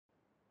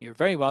You're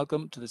very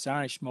welcome to this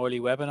Irish Moiled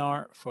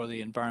webinar for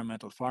the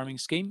Environmental Farming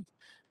Scheme.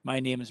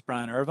 My name is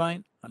Brian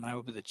Irvine and I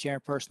will be the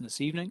chairperson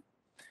this evening.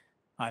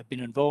 I've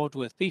been involved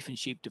with beef and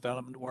sheep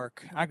development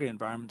work,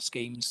 agri-environment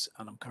schemes,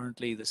 and I'm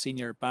currently the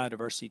Senior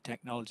Biodiversity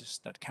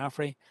Technologist at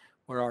CAFRE,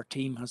 where our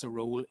team has a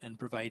role in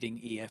providing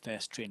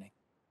EFS training.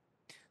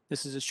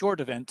 This is a short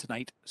event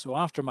tonight, so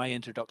after my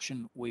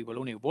introduction, we will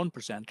only have one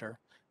presenter,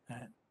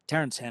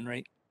 Terence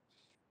Henry.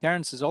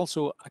 Terence is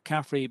also a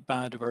CAFRE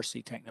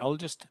Biodiversity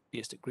Technologist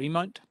based at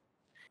Greenmount.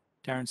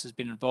 Terence has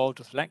been involved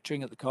with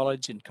lecturing at the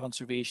college in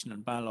conservation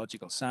and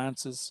biological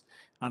sciences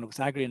and with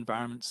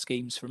agri-environment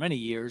schemes for many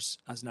years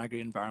as an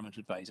agri-environment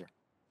advisor.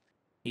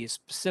 He is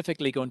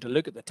specifically going to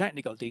look at the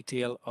technical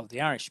detail of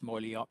the Irish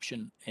Moiled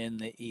option in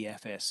the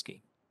EFS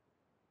scheme.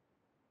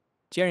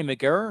 Jerry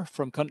McGurr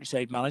from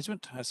Countryside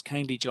Management has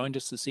kindly joined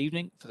us this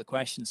evening for the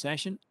question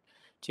session.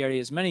 Jerry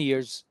has many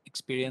years'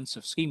 experience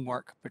of scheme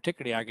work,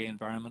 particularly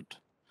agri-environment.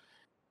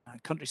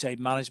 Countryside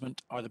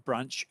Management are the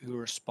branch who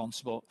are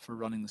responsible for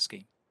running the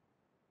scheme.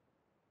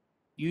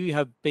 You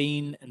have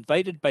been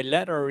invited by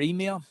letter or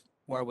email,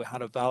 where we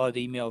had a valid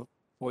email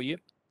for you,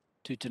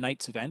 to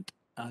tonight's event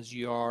as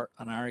you are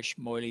an Irish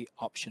Moiled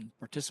option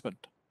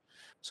participant.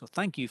 So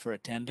thank you for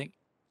attending.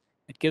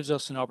 It gives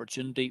us an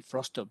opportunity for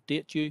us to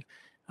update you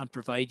and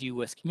provide you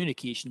with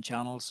communication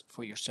channels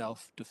for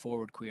yourself to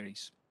forward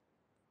queries.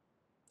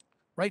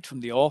 Right from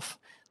the off,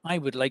 I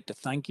would like to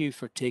thank you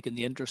for taking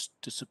the interest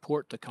to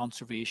support the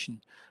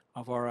conservation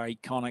of our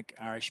iconic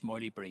Irish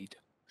Moiled breed.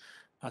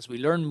 As we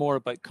learn more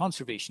about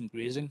conservation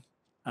grazing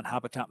and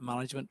habitat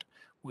management,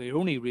 we're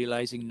only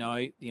realizing now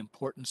the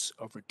importance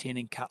of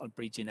retaining cattle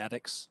breed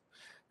genetics,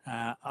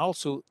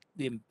 also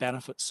the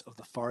benefits of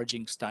the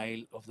foraging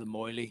style of the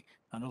Moiled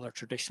and other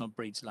traditional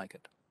breeds like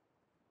it.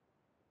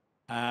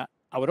 I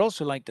would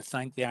also like to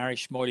thank the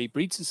Irish Moiled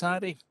Breed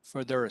Society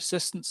for their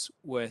assistance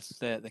with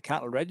the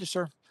cattle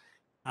register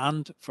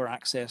and for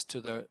access to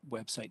the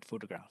website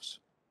photographs.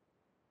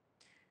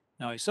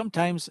 Now,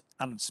 sometimes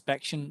an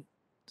inspection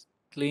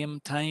claim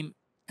time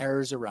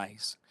errors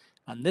arise,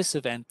 and this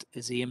event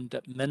is aimed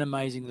at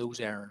minimizing those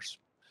errors,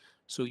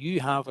 so you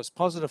have as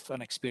positive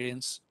an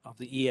experience of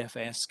the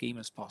EFS scheme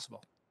as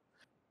possible.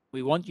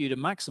 We want you to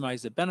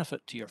maximize the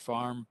benefit to your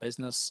farm,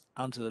 business,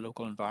 and to the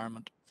local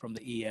environment from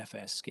the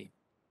EFS scheme.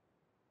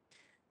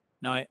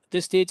 Now, at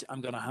this stage,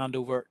 I'm going to hand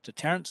over to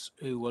Terence,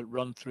 who will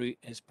run through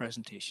his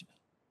presentation.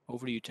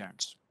 Over to you,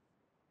 Terence.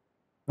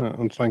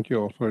 And thank you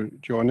all for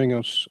joining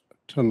us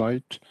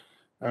tonight.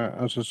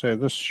 As I say,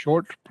 this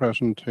short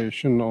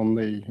presentation on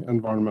the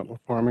environmental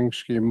farming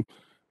scheme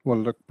will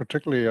look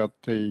particularly at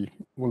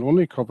will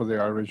only cover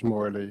the Irish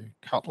Moiled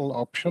cattle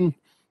option.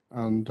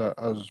 And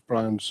as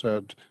Brian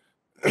said,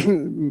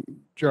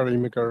 Jerry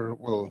McGurr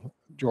will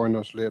join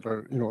us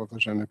later, if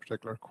there's any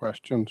particular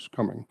questions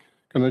coming.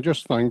 Can I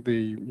just thank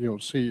you'll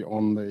see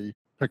on the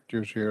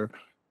pictures here,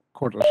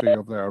 courtesy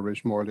of the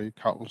Irish Moiled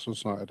Cattle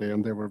Society,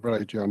 and they were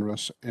very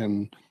generous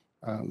in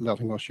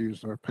letting us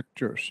use their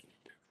pictures.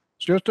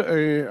 Just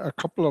a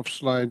couple of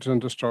slides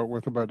and to start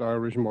with about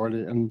Irish Moiled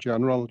in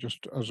general,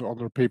 just as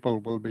other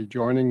people will be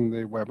joining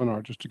the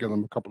webinar, just to give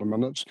them a couple of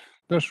minutes.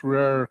 This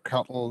rare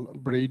cattle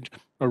breed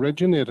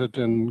originated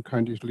in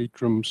counties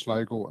Leitrim,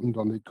 Sligo and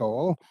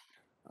Donegal,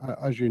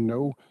 as you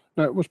know.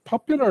 Now, it was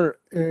popular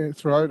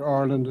throughout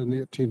Ireland in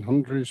the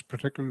 1800s,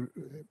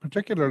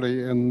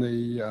 particularly in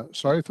the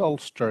South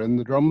Ulster, in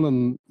the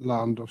drumlin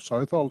land of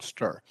South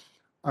Ulster.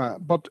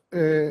 But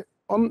in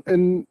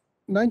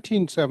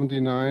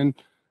 1979,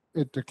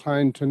 it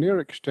declined to near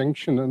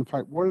extinction. In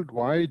fact,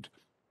 worldwide,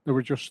 there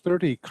were just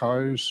 30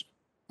 cows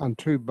and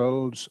 2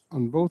 bulls,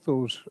 and both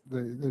those,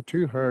 the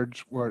 2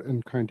 herds were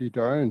in County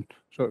Down.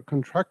 So it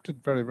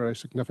contracted very, very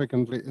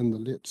significantly in the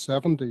late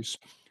 70s.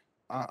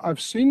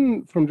 I've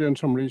seen from doing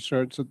some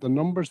research that the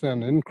numbers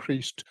then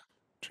increased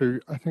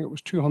to, I think it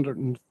was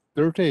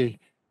 230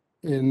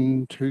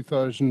 in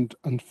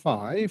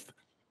 2005.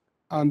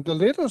 And the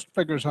latest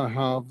figures I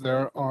have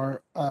there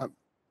are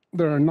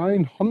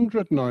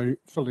 900 now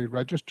fully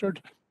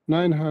registered,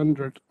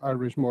 900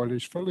 Irish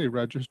Moileds fully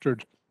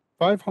registered,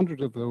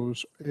 500 of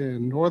those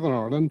in Northern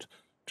Ireland,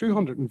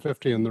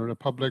 250 in the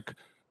Republic,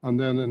 and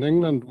then in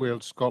England,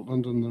 Wales,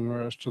 Scotland, and the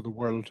rest of the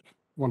world,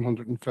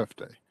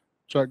 150.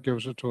 So that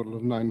gives a total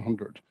of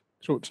 900.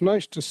 So it's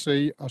nice to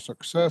see a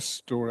success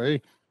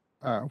story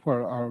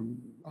where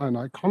an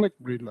iconic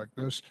breed like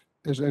this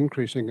is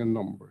increasing in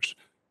numbers.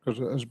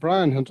 Because as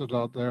Brian hinted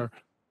out there,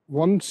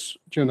 once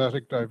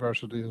genetic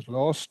diversity is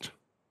lost,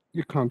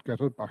 you can't get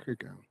it back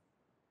again.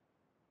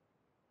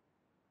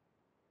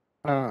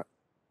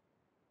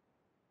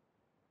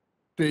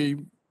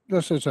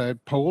 This is a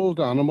polled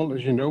animal,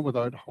 as you know,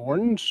 without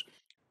horns,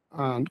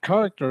 and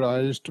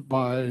characterized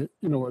by,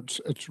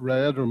 it's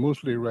red or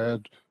mostly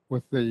red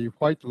with the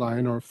white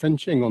line or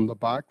finching on the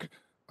back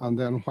and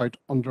then white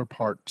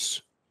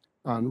underparts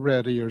and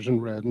red ears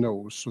and red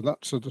nose. So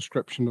that's a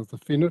description of the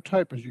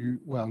phenotype, as you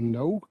well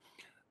know.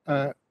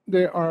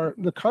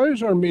 The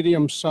cows are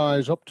medium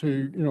size up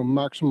to,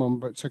 maximum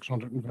about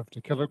 650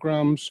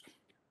 kilograms.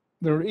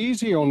 They're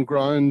easy on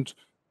ground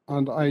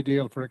and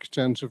ideal for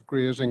extensive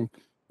grazing,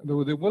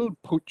 though they will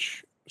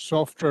poach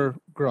softer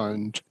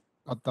ground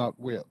at that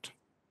weight.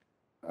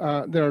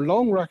 They're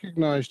long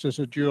recognized as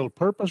a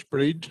dual-purpose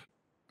breed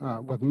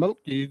with milk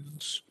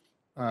yields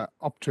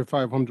up to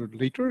 500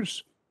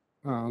 litres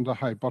and a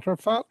high butter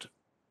fat.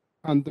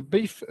 And the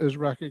beef is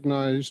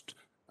recognized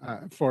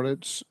for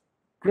its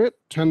great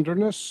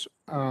tenderness,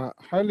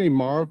 highly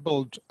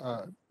marbled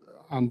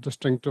and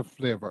distinctive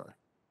flavour.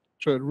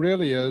 So it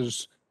really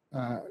is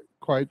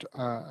quite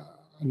a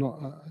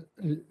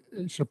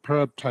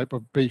superb type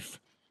of beef.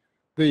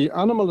 The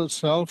animal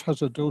itself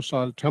has a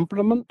docile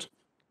temperament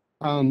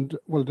and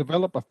will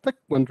develop a thick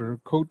winter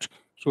coat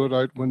so it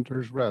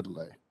outwinters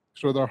readily.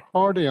 So they're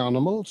hardy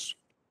animals.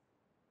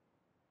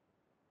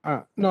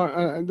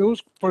 Now,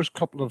 those first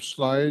couple of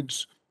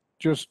slides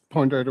just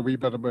point out a wee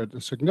bit about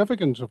the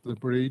significance of the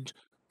breed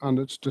and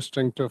its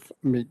distinctive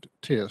meat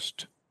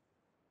taste.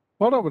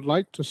 What I would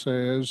like to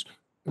say is,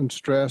 and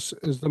stress,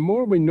 is the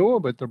more we know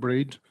about the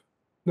breed,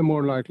 the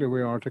more likely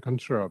we are to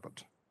conserve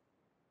it.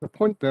 The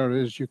point there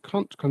is you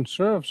can't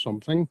conserve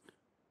something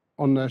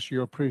unless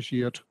you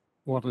appreciate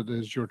what it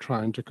is you're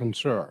trying to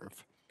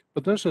conserve.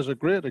 But this is a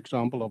great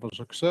example of a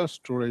success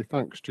story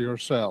thanks to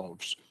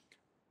yourselves.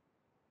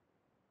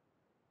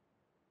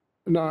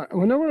 Now,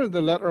 whenever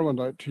the letter went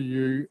out to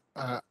you,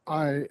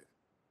 I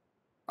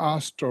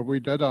asked, or we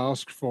did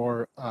ask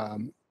for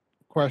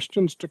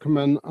questions to come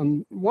in,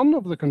 and one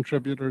of the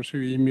contributors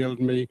who emailed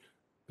me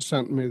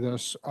sent me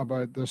this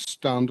about this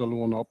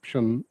standalone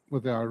option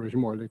with the Irish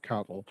Moiled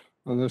Cattle,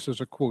 and this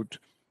is a quote.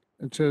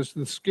 It says,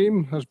 "The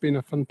scheme has been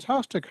a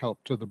fantastic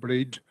help to the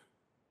breed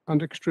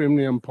and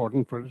extremely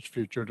important for its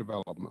future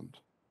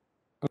development."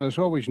 And it's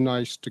always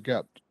nice to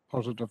get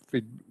positive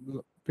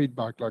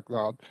feedback like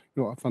that,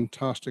 a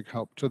fantastic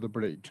help to the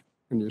breed.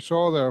 And you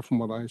saw there from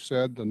what I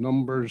said, the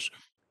numbers,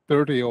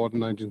 30 odd in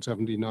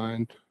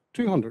 1979,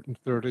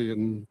 230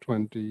 in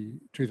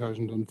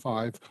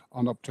 2005,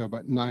 and up to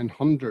about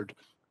 900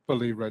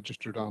 fully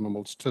registered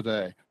animals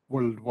today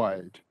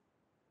worldwide.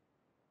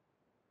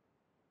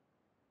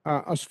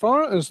 As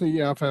far as the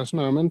EFS,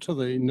 now I'm into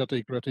the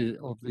nitty-gritty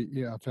of the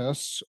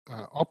EFS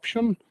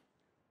option.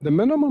 The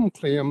minimum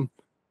claim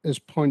is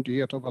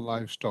 0.8 of a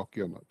livestock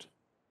unit,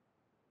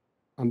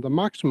 and the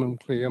maximum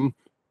claim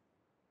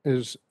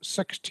is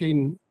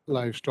 16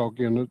 livestock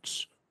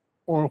units,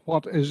 or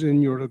what is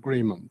in your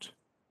agreement.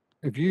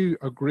 If you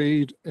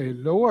agreed a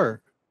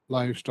lower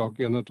livestock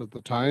unit at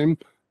the time,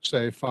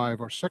 say 5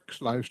 or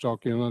 6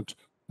 livestock units,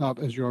 that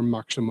is your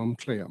maximum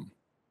claim.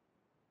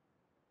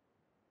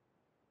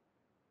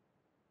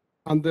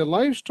 And the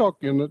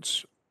livestock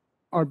units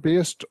are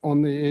based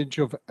on the age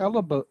of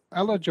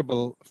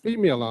eligible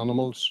female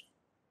animals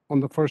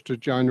on the 1st of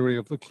January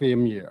of the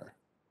claim year.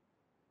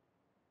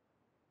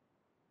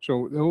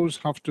 So those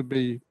have to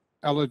be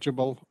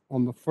eligible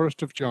on the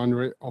 1st of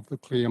January of the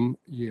claim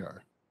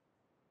year.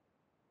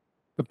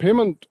 The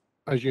payment,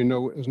 as you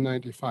know, is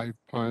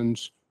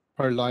 £95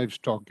 per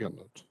livestock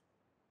unit.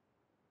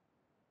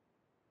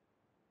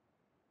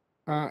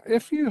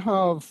 If you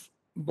have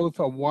both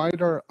a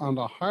wider and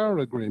a higher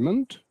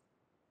agreement,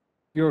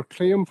 your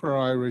claim for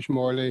Irish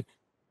Moiled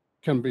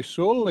can be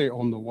solely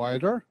on the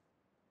wider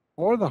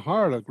or the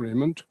higher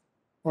agreement,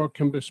 or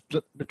can be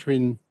split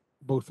between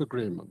both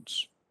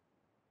agreements.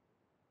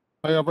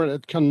 However,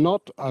 it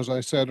cannot, as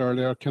I said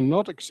earlier,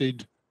 cannot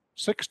exceed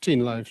 16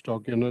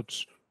 livestock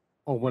units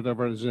or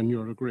whatever is in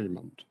your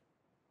agreement.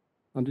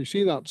 And you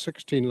see that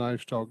 16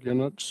 livestock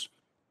units,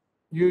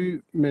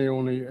 you may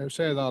only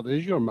say that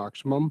is your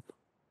maximum.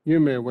 You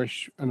may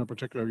wish in a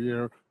particular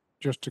year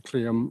just to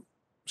claim,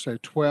 say,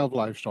 12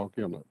 livestock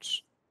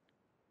units.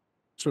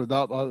 So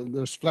that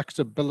there's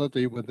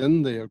flexibility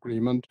within the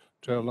agreement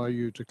to allow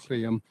you to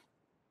claim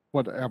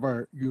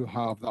whatever you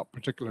have that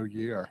particular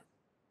year.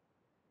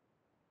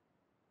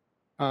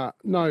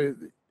 Now,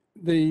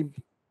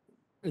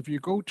 if you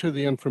go to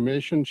the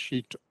information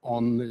sheet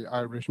on the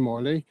Irish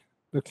Moiled,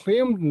 the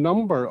claimed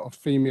number of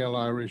female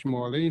Irish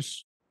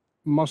Moileds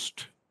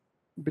must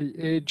be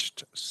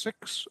aged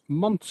 6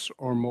 months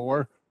or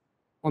more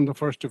on the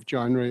 1st of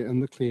January in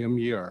the claim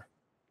year.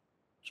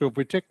 So if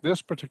we take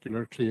this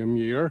particular claim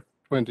year,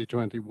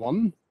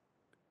 2021,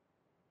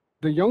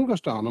 the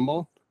youngest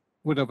animal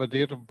would have a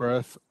date of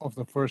birth of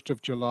the 1st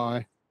of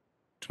July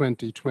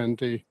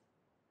 2020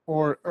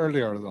 or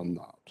earlier than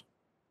that.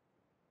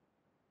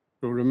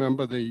 So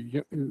remember,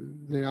 the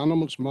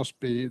animals must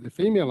be, the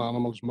female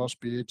animals must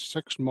be aged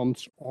 6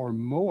 months or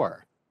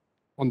more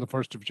on the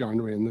 1st of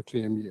January in the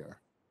claim year.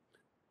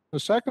 The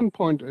second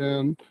point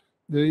in,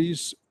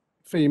 these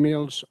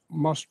females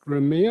must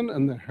remain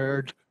in the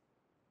herd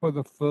for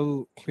the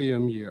full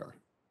claim year.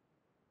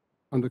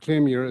 And the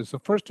claim year is the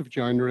 1st of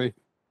January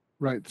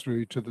right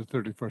through to the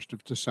 31st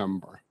of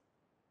December.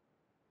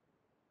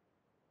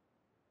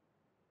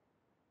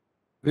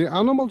 The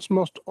animals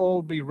must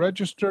all be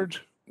registered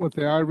with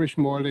the Irish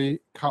Moiled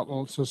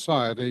Cattle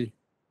Society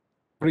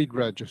breed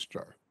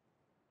register.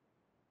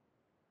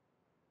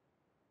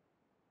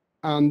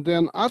 And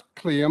then at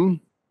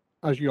claim,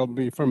 as you'll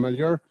be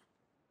familiar,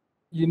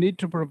 you need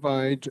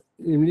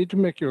to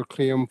make your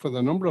claim for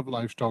the number of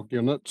livestock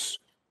units,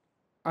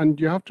 and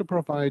you have to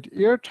provide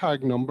ear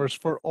tag numbers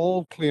for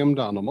all claimed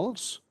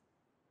animals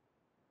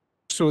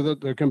so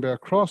that there can be a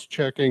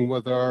cross-checking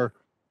with our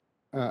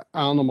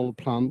Animal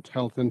Plant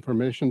Health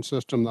Information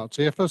System, that's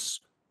EFS,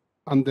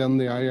 and then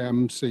the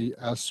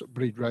IMCS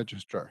breed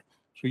register.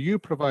 So you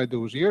provide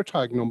those ear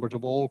tag numbers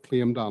of all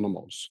claimed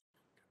animals.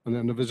 And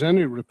then if there's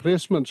any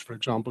replacements, for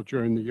example,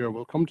 during the year,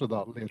 we'll come to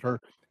that later,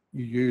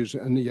 you use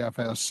an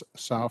EFS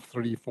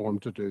CAFRE form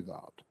to do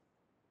that.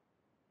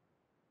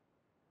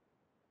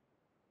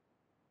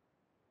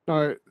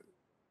 Now,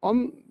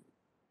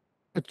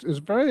 it is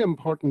very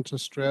important to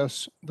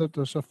stress that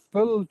there's a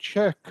full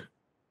check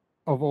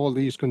of all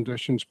these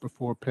conditions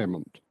before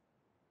payment.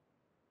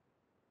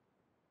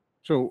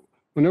 So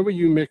whenever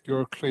you make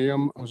your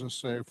claim, as I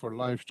say, for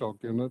livestock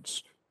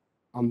units,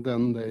 and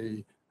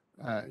then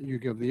you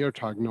give the ear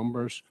tag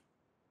numbers,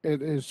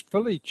 it is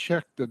fully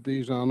checked that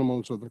these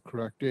animals are the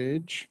correct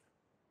age,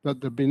 that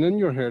they've been in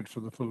your head for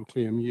the full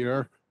claim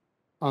year,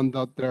 and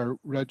that they're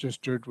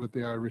registered with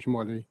the Irish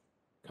Moiled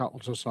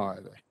Cattle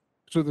Society.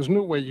 So there's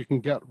no way you can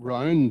get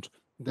round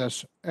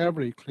this.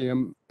 Every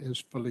claim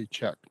is fully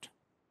checked.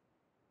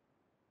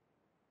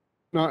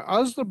 Now,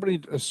 as the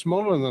breed is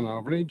smaller than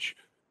average,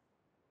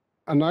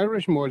 an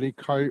Irish Moiled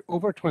cow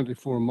over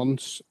 24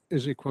 months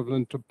is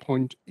equivalent to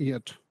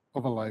 0.8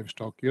 of a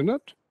livestock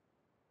unit.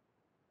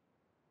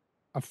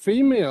 A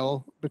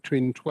female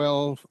between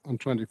 12 and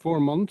 24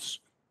 months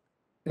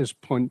is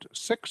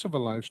 0.6 of a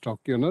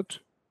livestock unit,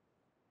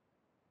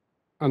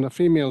 and a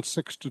female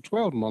 6 to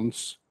 12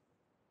 months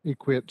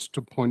equates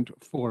to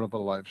 0.4 of a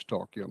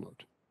livestock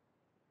unit.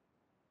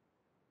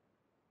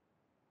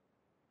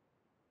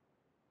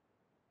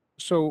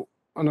 So,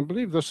 and I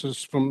believe this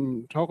is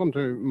from talking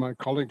to my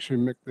colleagues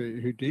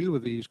who deal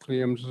with these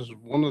claims, this is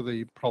one of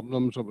the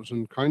problems that was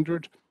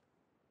encountered.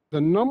 The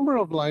number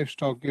of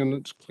livestock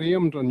units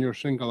claimed on your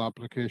single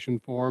application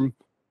form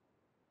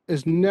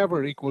is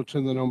never equal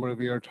to the number of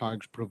ear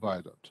tags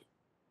provided.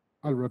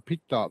 I'll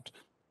repeat that.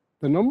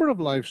 The number of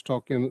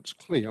livestock units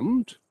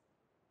claimed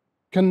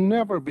can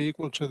never be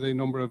equal to the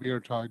number of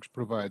ear tags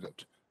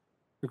provided.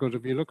 Because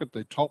if you look at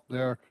the top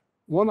there,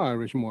 one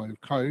Irish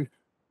Moiled cow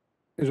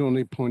is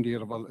only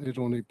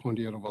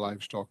 0.8 of a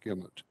livestock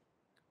unit.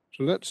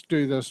 So let's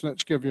do this.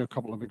 Let's give you a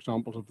couple of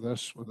examples of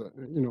this, with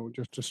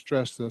just to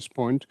stress this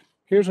point.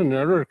 Here's an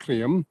error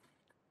claim.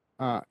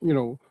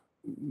 The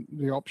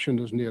option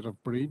is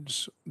native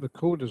breeds. The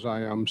code is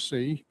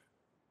IMC.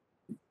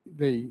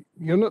 The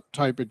unit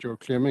type that you're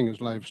claiming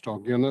is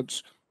livestock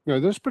units. Now,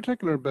 this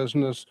particular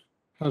business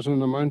has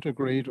an amount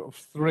agreed of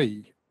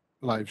 3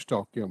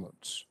 livestock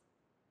units,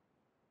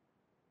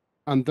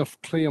 and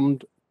they've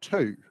claimed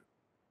 2.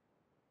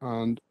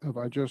 And if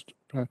I just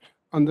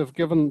and they've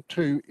given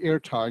 2 ear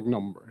tag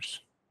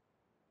numbers.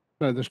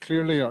 Now, there's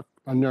clearly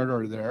an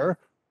error there,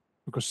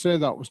 because say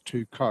that was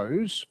 2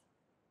 cows,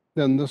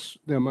 then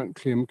the amount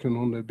claimed can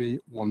only be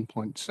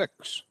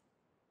 1.6.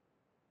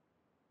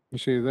 You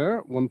see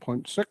there,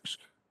 1.6,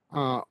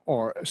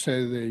 or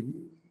say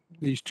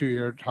these 2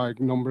 ear tag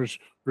numbers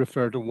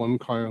refer to 1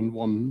 cow and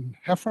 1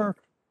 heifer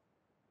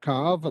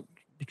calf at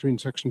between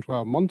 6 and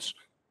 12 months.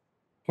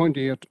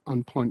 0.8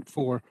 and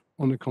 0.4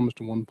 only comes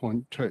to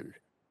 1.2.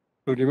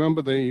 So do you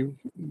remember the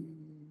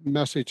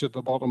message at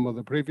the bottom of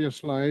the previous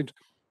slide?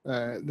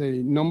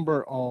 The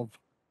number of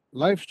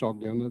livestock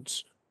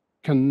units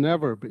can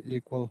never be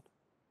equal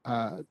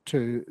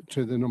to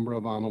the number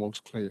of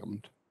animals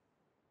claimed.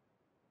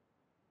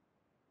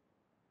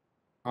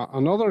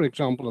 Another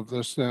example of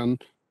this then,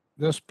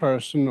 this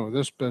person or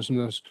this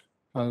business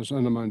has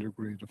an amount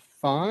agreed of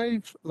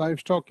 5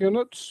 livestock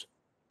units,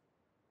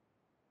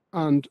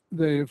 and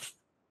they've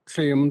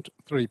claimed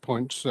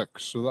 3.6.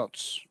 So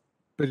that's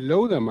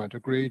below the amount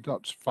agreed,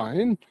 that's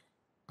fine.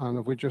 And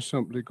if we just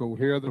simply go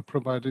here, they've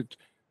provided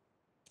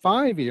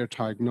 5 ear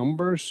tag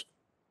numbers,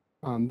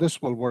 and this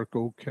will work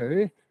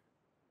okay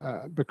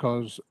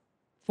because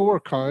 4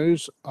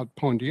 cows at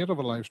 0.8 of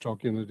a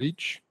livestock unit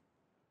each,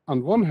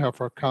 and 1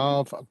 heifer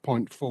calf at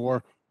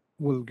 0.4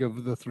 will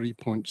give the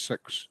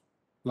 3.6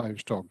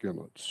 livestock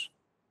units.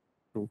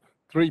 So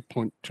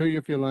 3.2,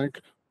 if you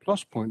like,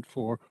 plus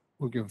 0.4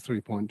 will give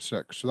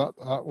 3.6. So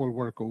that will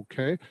work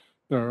okay.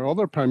 There are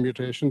other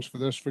permutations for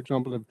this. For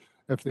example,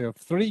 if they have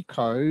 3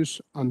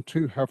 cows and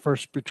 2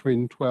 heifers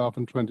between 12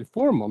 and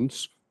 24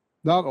 months,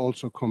 that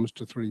also comes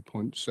to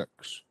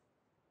 3.6.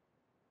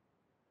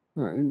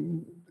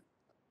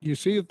 You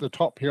see at the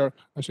top here,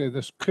 I say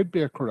this could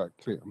be a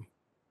correct claim.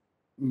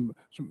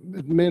 So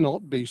it may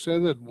not be. Say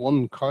that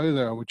 1 cow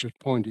there, which is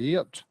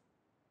 0.8,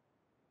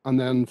 and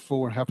then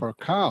 4 heifer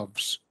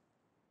calves,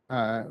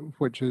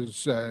 which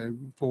is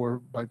 4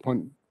 by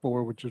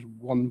 0.4, which is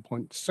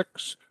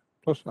 1.6,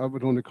 plus that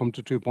would only come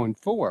to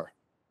 2.4.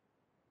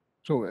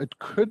 So it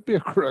could be a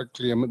correct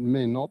claim, it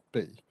may not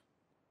be.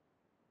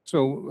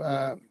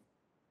 So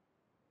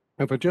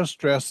if I just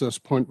stress this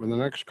point with the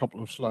next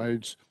couple of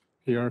slides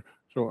here,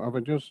 so if I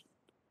just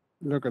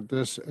look at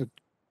this,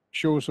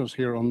 shows us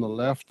here on the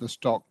left the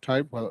stock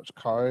type, whether it's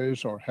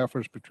cows or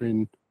heifers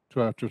between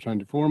 12 to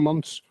 24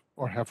 months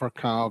or heifer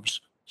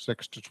calves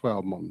 6 to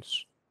 12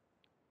 months.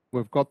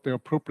 We've got the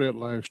appropriate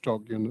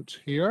livestock units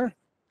here,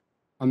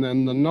 and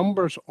then the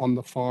numbers on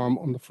the farm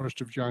on the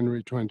 1st of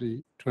January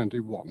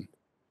 2021.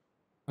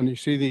 And you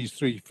see these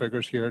three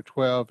figures here,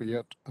 12,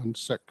 8, and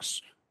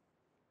 6,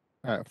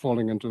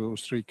 falling into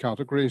those three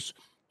categories.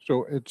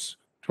 So it's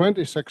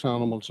 26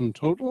 animals in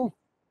total,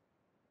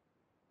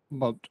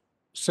 but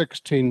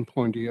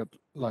 16.8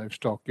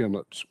 livestock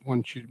units.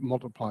 Once you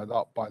multiply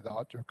that by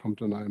that, you come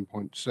to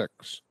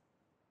 9.6.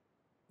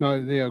 Now,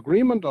 the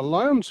agreement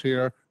allowance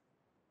here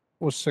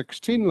was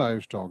 16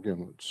 livestock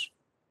units.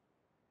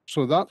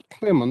 So that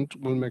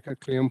claimant will make a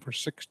claim for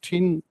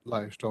 16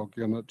 livestock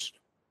units,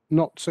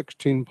 not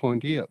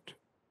 16.8.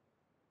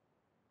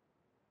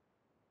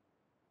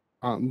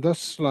 And this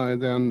slide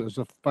then is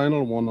the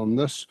final one on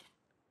this.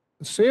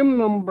 The same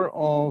number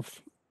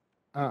of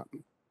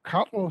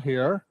cattle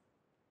here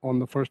on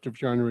the 1st of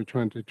January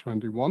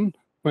 2021,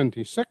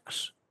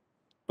 26,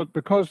 but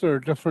because there are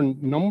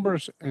different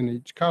numbers in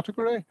each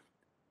category,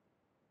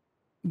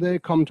 they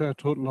come to a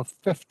total of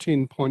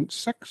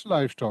 15.6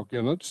 livestock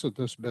units that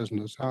this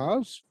business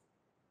has.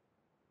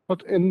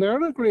 But in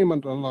their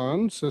agreement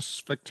allowance,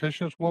 this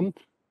fictitious one,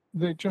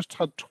 they just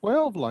had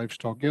 12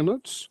 livestock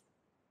units.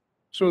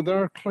 So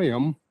their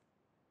claim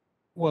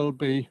will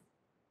be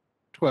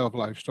 12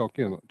 livestock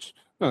units.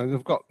 Now,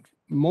 they've got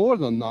more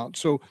than that,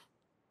 so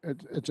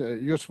it's a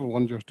useful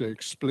one just to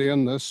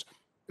explain this.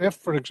 If,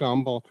 for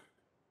example,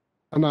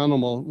 an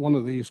animal, one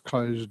of these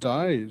cows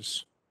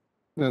dies,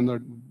 then they're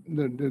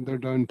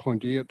down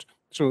 0.8.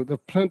 So there's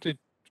plenty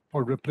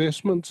for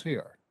replacements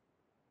here,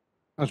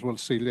 as we'll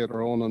see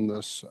later on in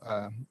this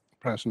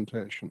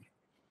presentation.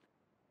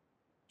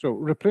 So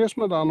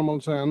replacement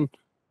animals then,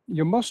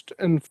 you must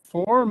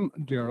inform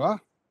DAERA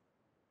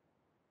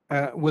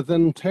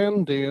within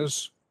 10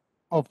 days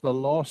of the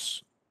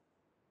loss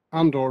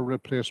and or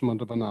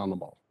replacement of an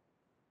animal.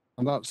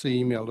 And that's the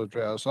email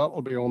address. That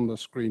will be on the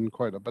screen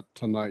quite a bit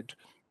tonight.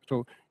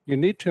 So you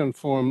need to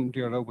inform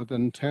DAERA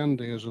within 10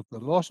 days of the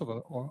loss of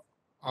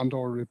and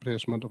or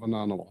replacement of an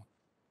animal.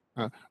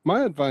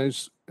 My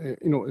advice,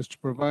 is to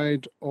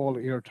provide all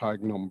ear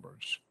tag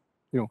numbers,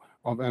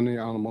 of any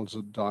animals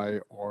that die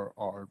or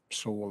are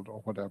sold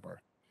or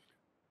whatever.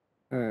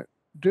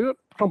 Do it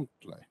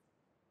promptly.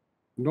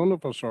 None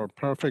of us are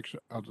perfect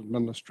at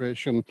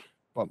administration,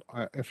 but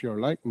if you're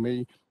like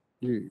me,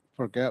 you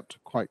forget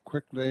quite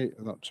quickly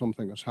that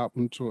something has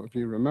happened. So if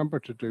you remember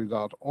to do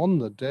that on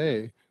the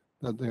day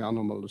that the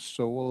animal is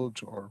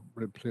sold or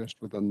replaced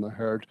within the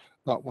herd,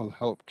 that will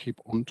help keep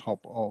on top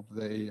of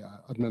the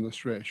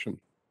administration.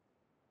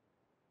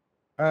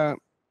 A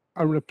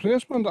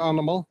replacement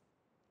animal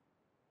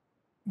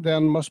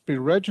then must be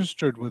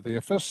registered with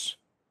EFS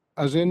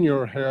as in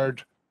your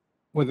herd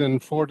within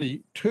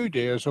 42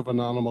 days of an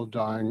animal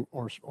dying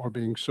or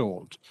being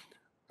sold.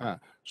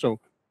 So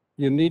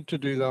you need to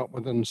do that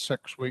within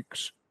 6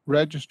 weeks.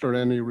 Register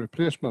any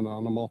replacement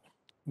animal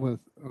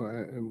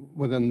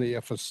within the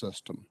EFS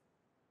system.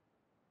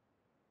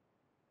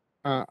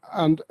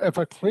 And if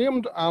a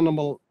claimed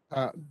animal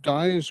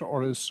dies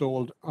or is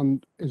sold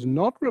and is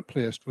not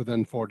replaced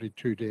within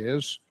 42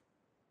 days,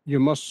 you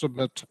must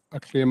submit a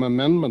claim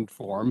amendment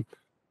form.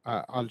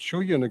 I'll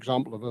show you an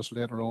example of this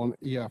later on,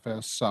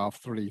 EFS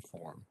CAFRE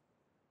form.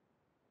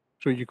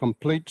 So you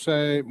complete,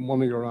 say,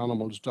 one of your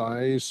animals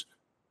dies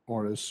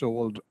or is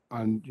sold,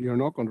 and you're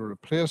not going to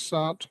replace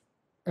that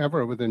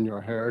ever within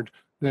your herd,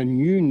 then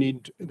you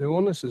need, the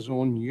onus is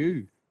on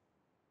you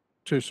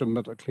to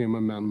submit a claim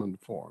amendment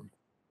form.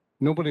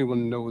 Nobody will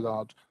know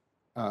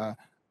that.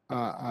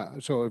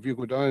 So if you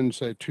go down,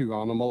 say, 2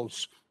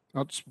 animals,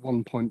 that's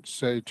 2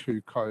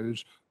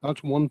 cows,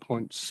 that's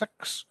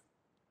 1.6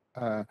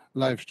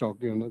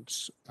 livestock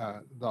units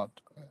that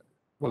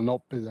will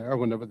not be there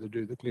whenever they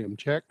do the claim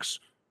checks.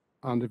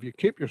 And if you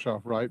keep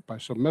yourself right by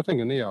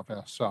submitting an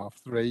EFS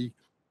CAFRE,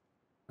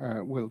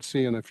 we'll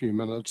see in a few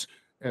minutes,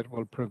 it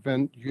will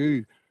prevent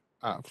you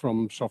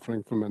from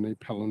suffering from any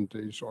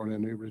penalties or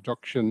any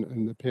reduction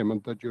in the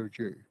payment that you're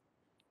due.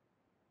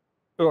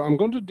 So I'm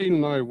going to deal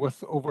now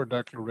with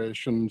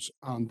over-declarations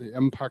and the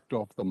impact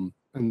of them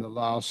in the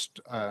last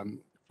 4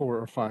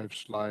 or 5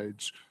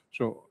 slides.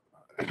 So,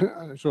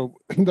 so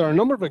there are a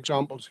number of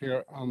examples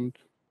here, and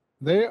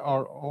they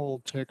are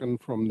all taken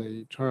from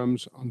the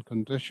terms and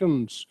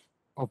conditions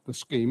of the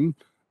scheme.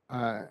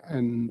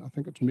 And I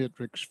think it's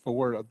matrix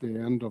 4 at the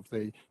end of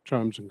the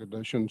terms and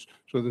conditions.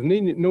 So there's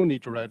no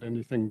need to write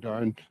anything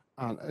down.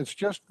 And it's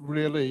just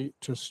really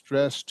to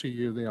stress to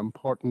you the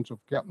importance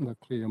of getting the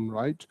claim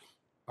right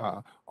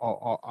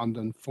and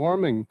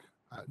informing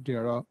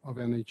DAERA of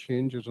any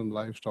changes in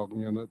livestock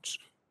units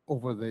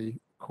over the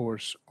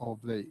course of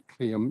the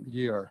claim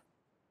year.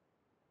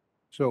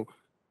 So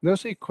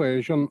this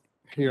equation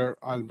here,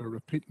 I'll be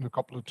repeating a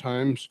couple of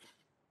times.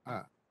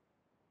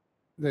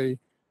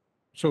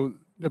 So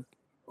the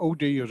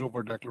OD is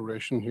over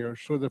declaration here.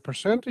 So the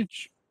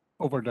percentage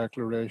over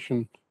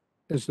declaration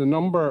is the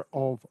number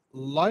of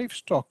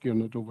livestock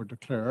unit over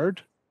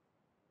declared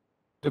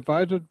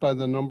divided by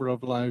the number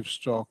of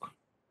livestock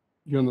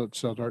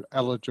units that are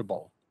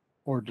eligible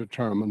or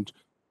determined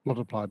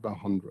multiplied by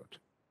 100.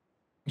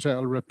 So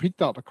I'll repeat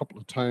that a couple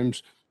of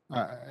times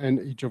in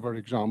each of our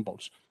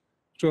examples.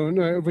 So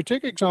now if we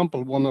take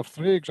example one of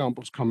 3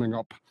 examples coming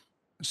up,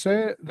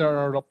 say there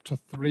are up to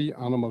 3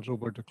 animals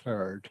over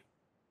declared,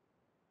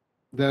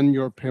 then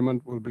your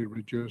payment will be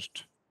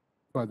reduced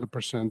by the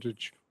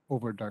percentage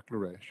over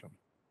declaration.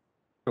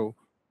 So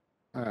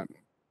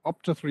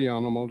up to 3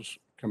 animals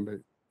can be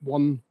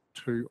 1,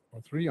 2,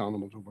 or 3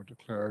 animals over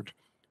declared.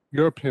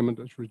 Your payment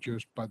is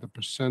reduced by the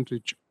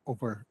percentage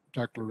over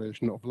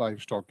declaration of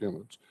livestock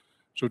units.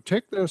 So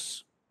take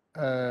this,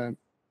 sorry,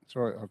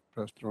 I've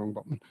pressed the wrong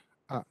button.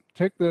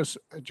 Take this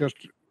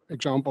just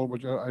example,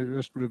 which I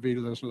just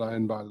reveal this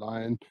line by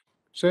line.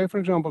 Say, for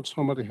example,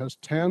 somebody has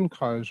 10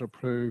 cows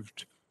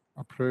approved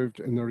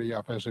in their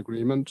EFS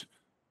agreement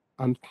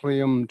and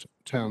claimed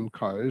 10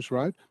 cows,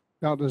 right?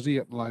 That is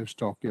 8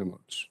 livestock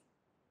units.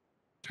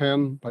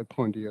 10 by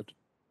 0.8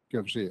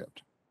 gives 8.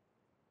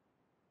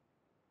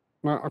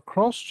 Now, a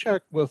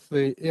cross-check with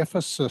the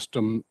EFS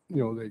system,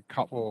 the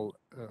cattle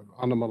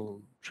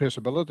animal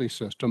traceability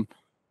system,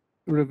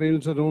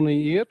 reveals that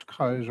only 8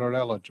 cows are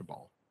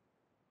eligible.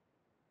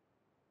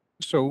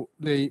 So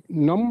the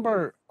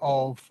number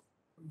of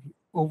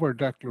over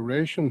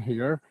declaration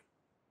here,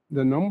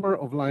 the number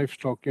of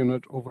livestock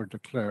unit over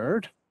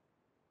declared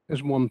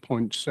is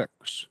 1.6.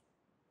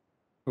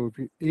 So if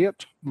you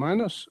 8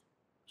 minus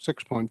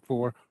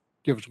 6.4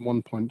 gives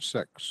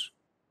 1.6.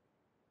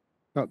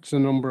 That's the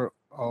number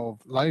of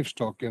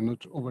livestock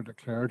units over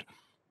declared.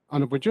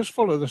 And if we just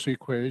follow this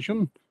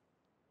equation,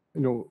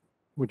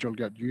 which you'll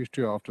get used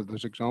to after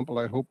this example,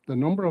 I hope, the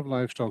number of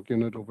livestock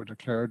unit over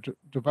declared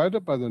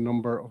divided by the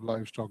number of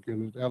livestock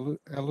unit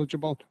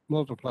eligible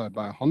multiplied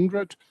by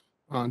 100,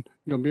 and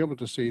you'll be able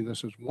to see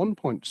this is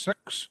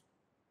 1.6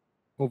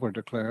 over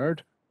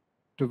declared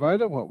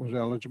divided what was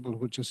eligible,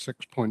 which is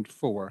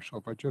 6.4. So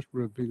if I just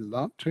reveal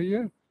that to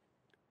you,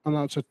 and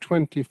that's a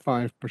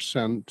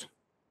 25%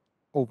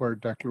 over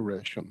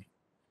declaration.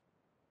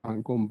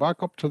 And going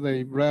back up to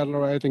the red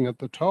writing at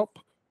the top,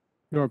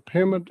 your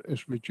payment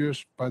is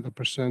reduced by the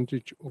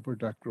percentage over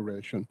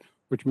declaration,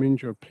 which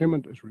means your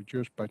payment is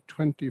reduced by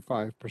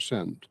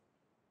 25%.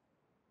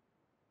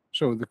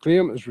 So the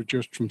claim is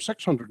reduced from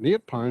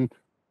 £608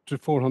 to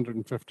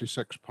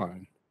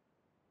 £456,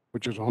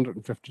 which is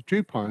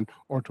 £152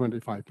 or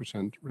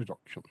 25%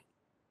 reduction.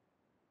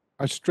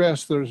 I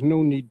stress there is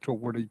no need to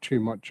worry too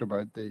much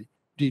about the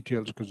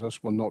details because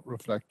this will not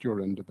reflect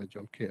your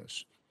individual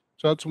case.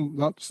 So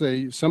that's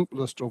the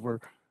simplest over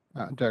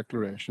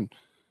declaration.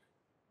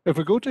 If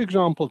we go to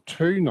example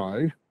 2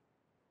 now,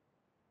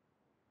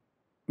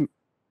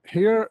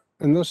 here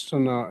in this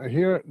scenario,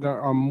 here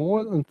there are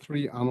more than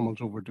 3 animals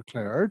over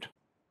declared,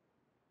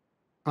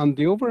 and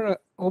the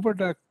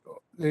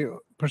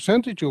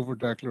percentage over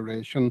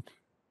declaration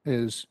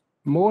is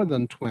more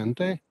than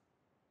 20,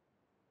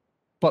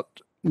 but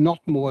not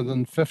more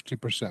than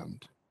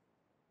 50%.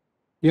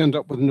 You end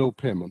up with no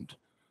payment.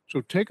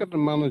 So take it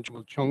in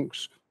manageable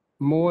chunks,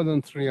 more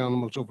than 3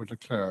 animals over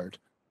declared.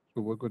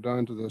 So we'll go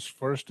down to this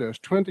first. There's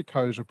 20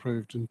 cows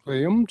approved and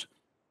claimed.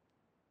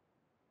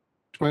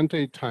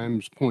 20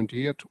 times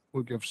 0.8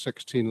 will give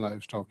 16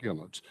 livestock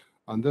units.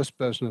 And this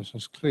business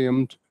has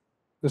claimed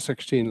the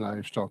 16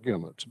 livestock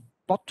units.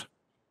 But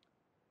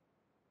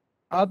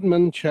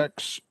admin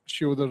checks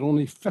show that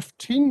only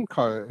 15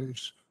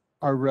 cows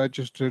are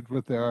registered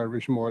with the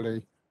Irish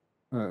Moiled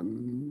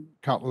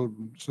Cattle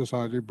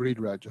Society breed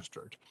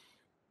registered.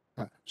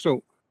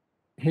 So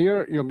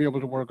here you'll be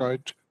able to work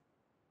out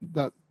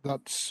that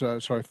that's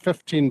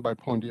 15 by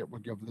 0.8 will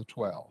give the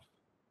 12.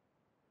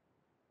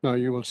 Now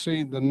you will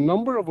see the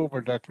number of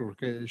over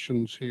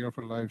declarations here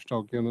for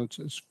livestock units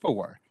is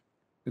 4.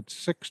 It's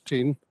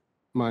 16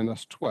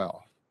 minus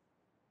 12.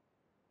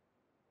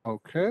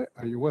 Okay,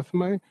 are you with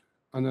me?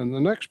 And then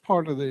the next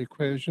part of the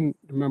equation,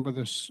 remember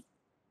this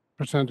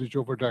percentage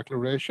over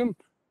declaration,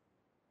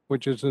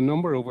 which is the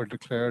number over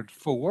declared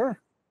 4,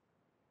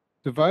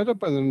 divided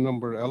by the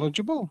number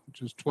eligible,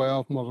 which is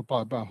 12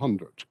 multiplied by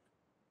 100.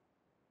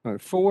 Now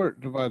 4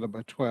 divided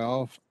by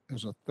 12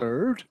 is a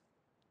third,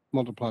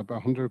 multiplied by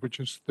 100, which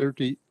is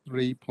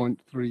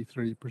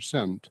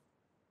 33.33%.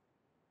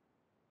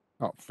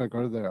 That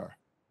figure there.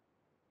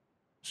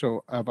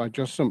 So if I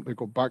just simply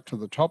go back to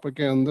the top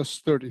again, this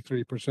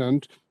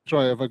 33%,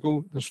 sorry, if I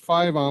go, there's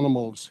 5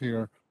 animals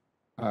here,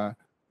 20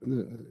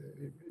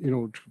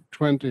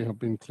 have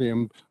been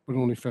claimed, but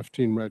only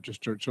 15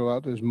 registered. So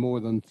that is more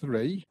than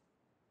 3.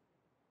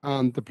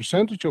 And the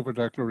percentage over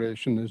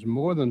declaration is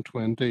more than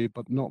 20,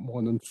 but not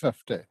more than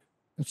 50.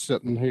 It's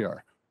sitting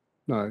here.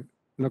 Now,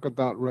 look at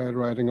that red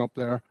writing up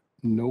there,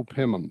 no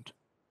payment.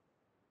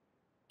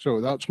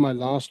 So that's my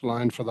last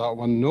line for that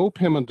one. No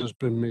payment has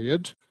been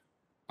made.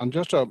 And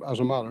just as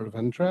a matter of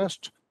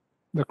interest,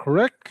 the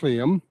correct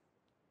claim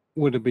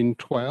would have been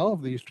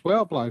 12, these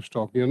 12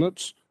 livestock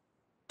units,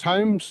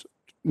 times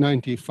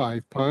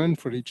 £95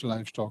 for each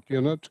livestock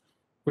unit,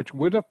 which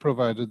would have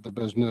provided the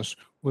business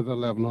with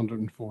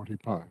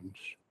 £1,140.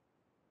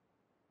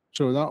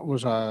 So that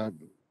was a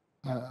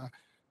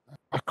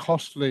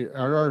costly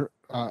error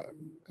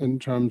in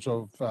terms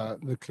of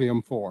the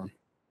claim form.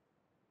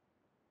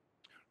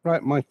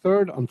 Right, my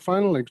third and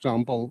final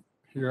example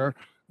here.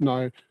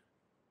 Now,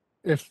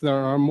 if there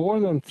are more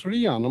than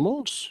 3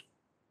 animals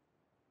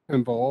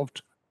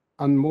involved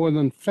and more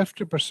than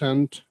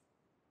 50%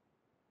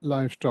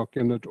 livestock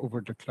unit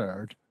over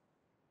declared,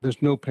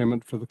 there's no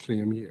payment for the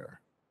claim year.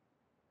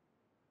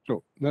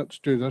 So let's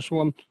do this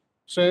one.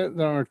 Say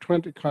there are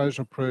 20 cows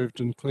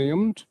approved and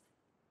claimed,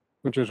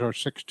 which is our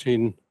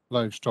 16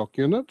 livestock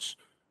units.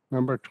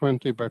 Remember,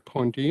 20 by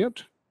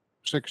 0.8,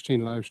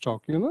 16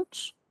 livestock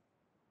units.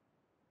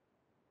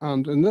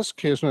 And in this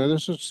case, now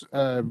this is,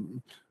 I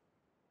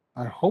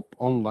hope,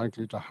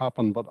 unlikely to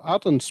happen, but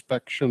at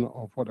inspection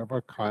of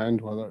whatever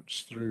kind, whether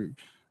it's through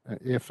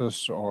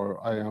EFS or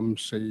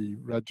IMC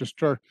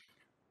register,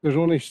 there's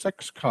only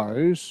 6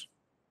 cows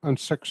and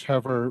 6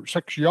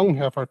 young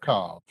heifer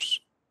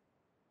calves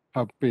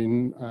have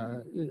been,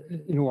 are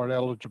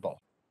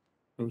eligible.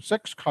 So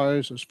 6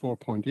 cows is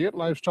 4.8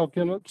 livestock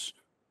units.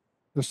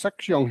 The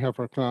 6 young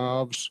heifer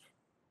calves,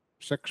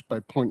 6 by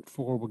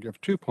 0.4 will give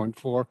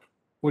 2.4,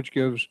 which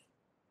gives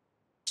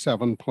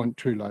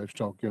 7.2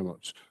 livestock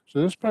units.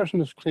 So this person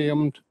has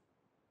claimed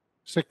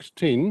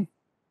 16,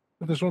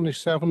 but there's only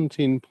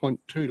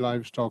 17.2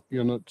 livestock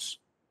units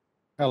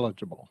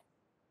eligible.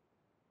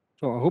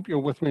 So I hope you're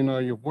with me now.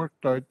 You've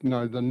worked out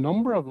now the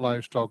number of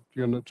livestock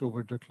units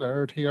over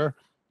declared here,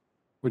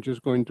 which is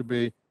going to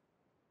be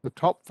the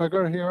top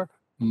figure here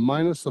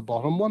minus the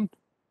bottom one,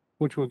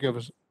 which will give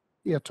us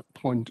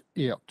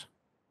 8.8.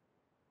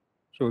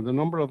 So the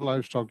number of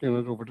livestock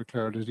units over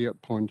declared is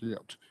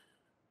 8.8.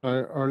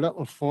 Now our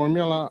little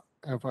formula,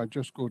 if I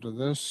just go to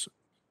this,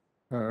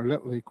 our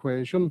little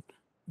equation,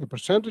 the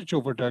percentage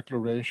over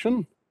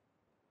declaration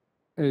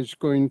is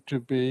going to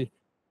be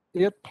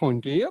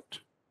 8.8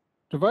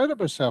 divided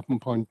by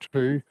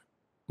 7.2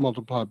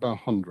 multiplied by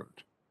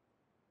 100.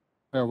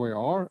 There we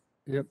are,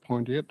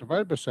 8.8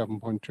 divided by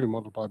 7.2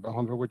 multiplied by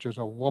 100, which is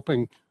a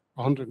whopping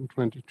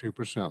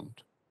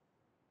 122%.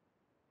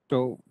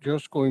 So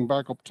just going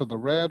back up to the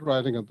red,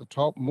 writing at the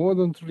top, more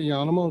than 3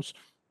 animals.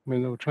 I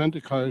mean, there were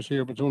 20 cows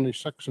here, but it's only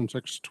 6 and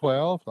 6,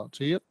 12.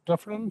 That's 8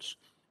 difference.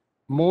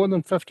 More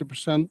than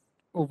 50%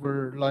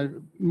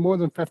 more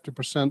than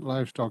 50%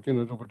 livestock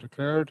unit over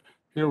declared.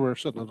 Here we're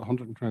sitting at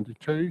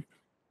 122.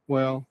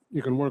 Well,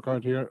 you can work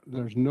out here,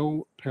 there's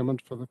no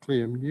payment for the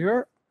claim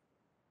year.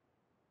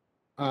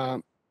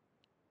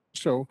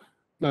 So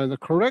now the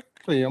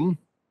correct claim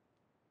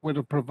would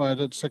have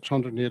provided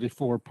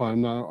 £684.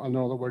 Now, in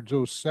other words,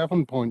 those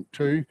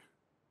 7.2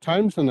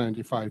 times the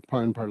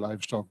 £95 per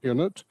livestock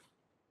unit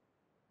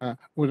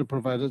would have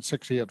provided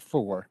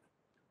 684.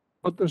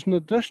 But there's an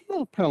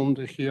additional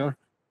penalty here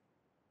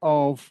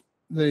of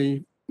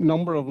the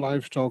number of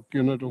livestock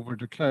unit over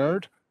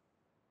declared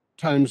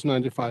times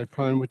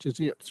 £95, which is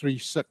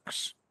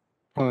 £836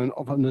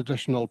 of an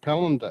additional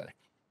penalty.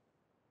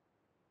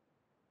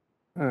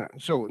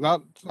 So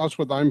that's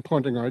what I'm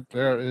pointing out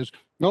there is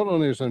not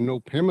only is there no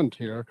payment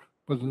here,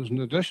 but there's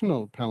an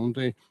additional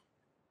penalty,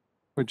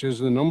 which is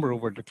the number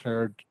over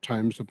declared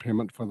times the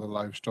payment for the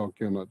livestock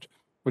unit,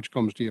 which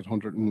comes to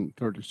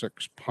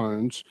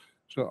 £836.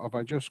 So if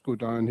I just go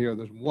down here,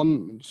 there's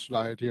one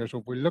slide here. So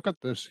if we look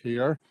at this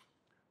here,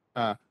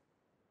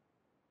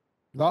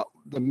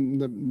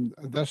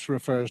 this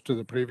refers to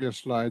the previous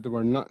slide. There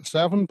were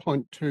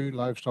 7.2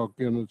 livestock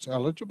units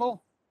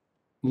eligible.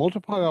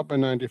 Multiply that by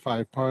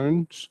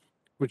 £95,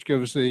 which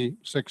gives the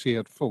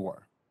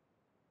 684.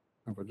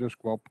 If I just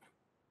go up,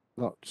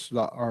 that's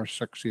our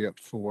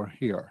 684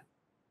 here.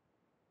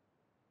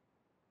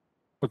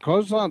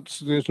 Because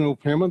there's no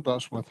payment,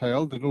 that's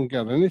withheld, they don't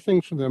get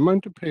anything, so the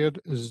amount paid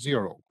is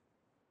 0.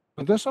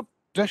 But this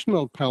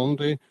additional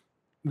penalty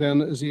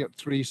then is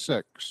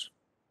 836.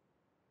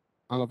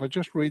 And if I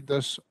just read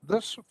this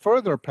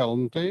further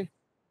penalty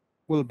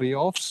will be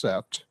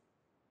offset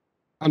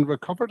and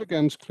recovered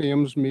against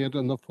claims made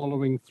in the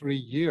following 3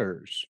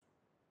 years.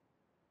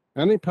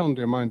 Any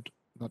penalty amount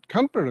that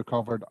can't be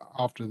recovered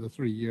after the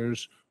 3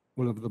 years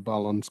will have the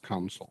balance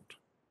cancelled.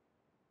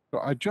 So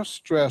I just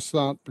stress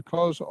that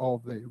because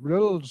of the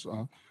rules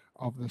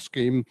of the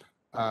scheme,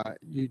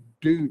 you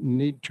do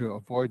need to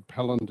avoid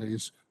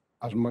penalties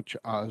as much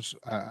as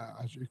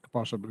you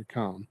possibly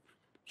can.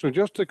 So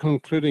just the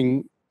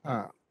concluding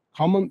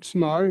comments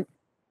now.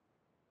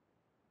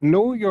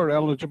 Know your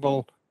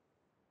eligible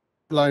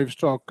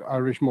livestock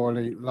Irish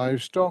Morley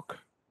livestock,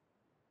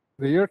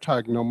 the ear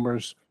tag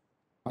numbers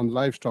and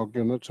livestock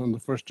units on the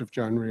 1st of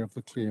January of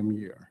the claim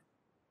year.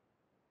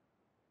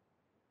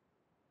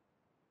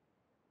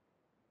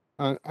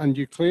 And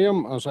you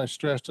claim, as I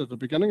stressed at the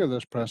beginning of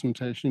this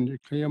presentation, you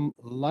claim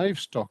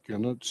livestock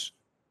units,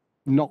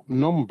 not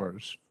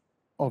numbers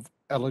of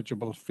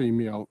eligible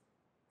female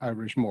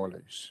Irish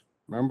Morleys.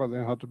 Remember,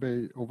 they had to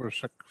be over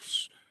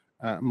 6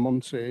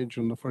 months age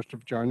on the 1st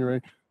of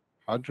January,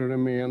 had to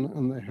remain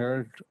in the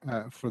herd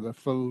for the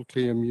full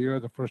claim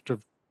year, the 1st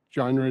of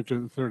January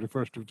to the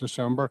 31st of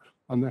December,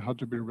 and they had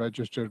to be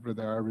registered with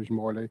the Irish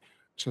Morley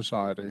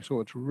Society. So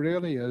it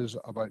really is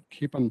about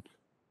keeping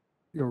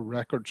your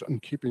records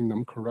and keeping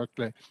them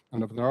correctly.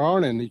 And if there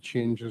aren't any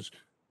changes,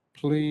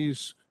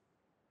 please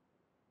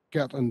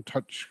get in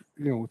touch,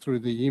 through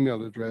the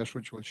email address,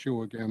 which we'll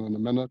show again in a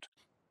minute.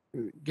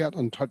 Get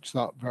in touch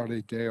that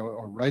very day,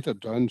 or write it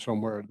down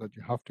somewhere that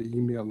you have to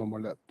email them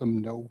or let them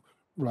know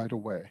right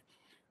away.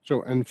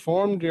 So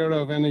inform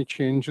DAERA of any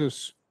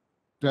changes,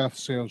 death,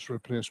 sales,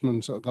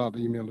 replacements at that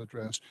email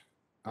address,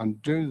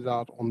 and do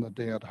that on the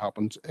day it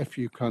happens if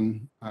you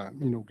can,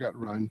 get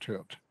around to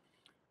it.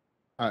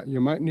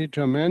 You might need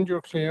to amend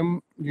your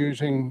claim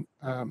using,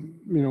 the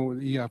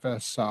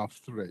EFS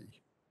CAFRE.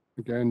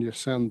 Again, you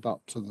send that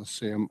to the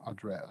same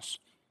address.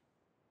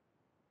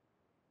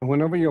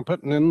 Whenever you're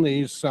putting in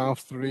these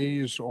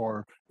CAFREs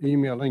or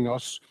emailing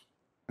us,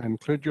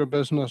 include your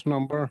business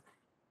number,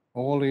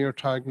 all ear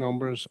tag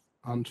numbers,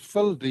 and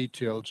full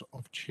details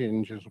of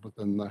changes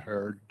within the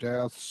herd: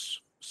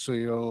 deaths,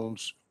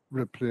 sales,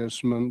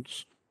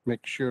 replacements.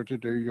 Make sure to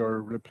do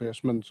your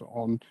replacements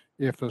on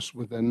EFS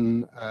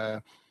within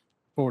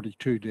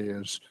 42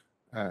 days,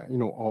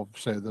 of,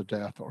 say, the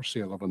death or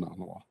sale of an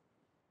animal.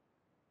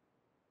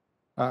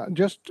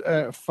 Just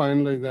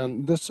finally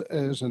then, this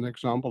is an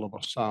example of a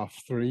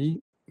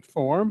CAFRE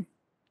form.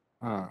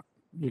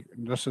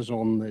 This is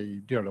on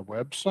the DAERA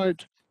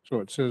website. So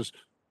it says,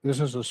 this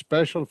is a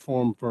special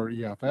form for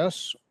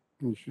EFS.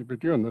 You should be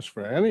doing this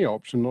for any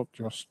option, not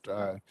just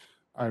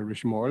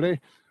Irish Morley.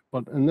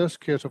 But in this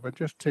case, if I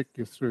just take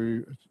you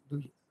through,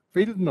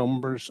 field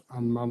numbers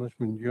and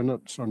management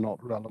units are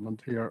not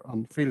relevant here,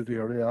 and field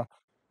area,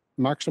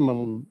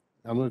 maximum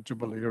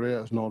eligible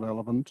area is not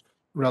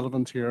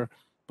relevant here.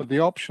 But the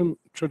option,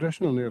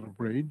 traditional native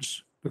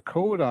breeds, the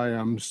code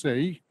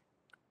IMC,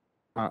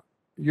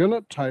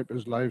 unit type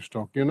is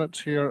livestock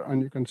units here,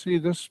 and you can see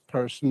this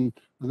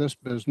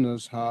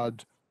business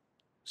had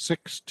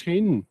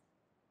 16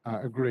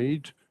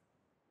 agreed,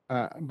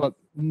 but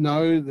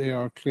now they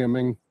are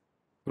claiming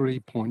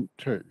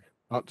 3.2.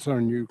 That's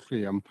their new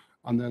claim.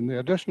 And then the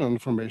additional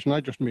information,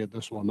 I just made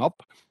this one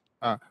up.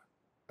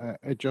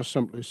 It just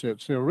simply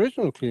says the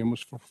original claim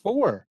was for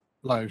 4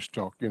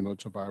 livestock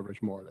units of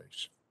Irish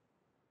Morleys.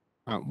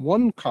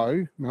 One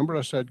cow, remember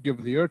I said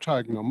give the ear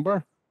tag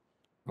number.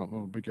 That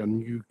will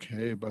begin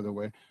UK, by the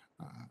way.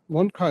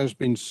 One cow has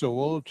been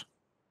sold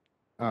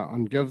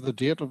and give the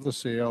date of the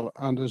sale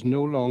and is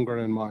no longer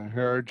in my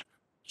herd,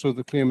 so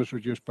the claim is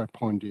reduced by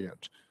 0.8.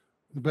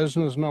 The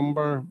business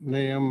number,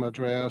 name,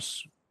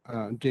 address,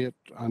 date,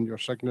 and your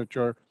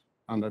signature,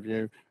 and if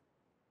you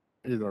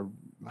either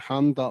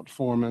hand that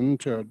form in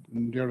to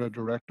a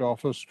direct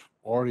office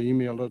or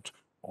email it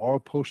or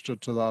post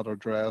it to that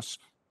address,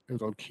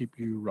 it'll keep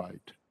you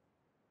right.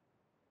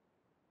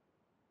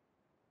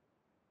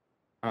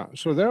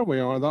 So there we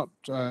are. That,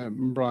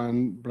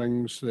 Brian,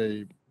 brings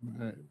the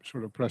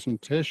sort of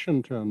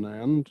presentation to an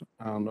end,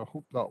 and I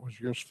hope that was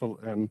useful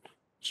in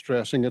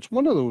stressing. It's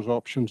one of those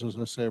options, as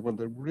I say, where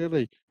there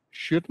really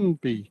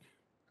shouldn't be,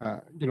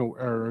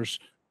 errors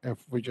if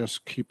we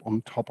just keep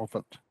on top of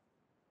it.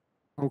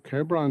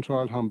 Okay, Brian, so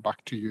I'll hand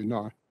back to you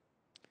now.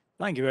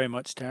 Thank you very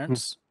much,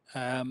 Terence.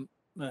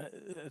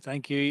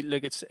 Thank you.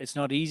 Look, it's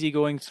not easy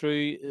going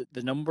through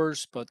the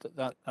numbers, but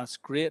that's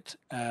great.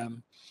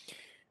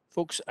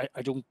 Folks,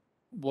 I don't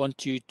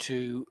want you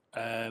to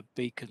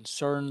be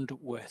concerned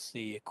with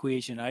the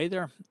equation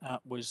either.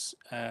 That was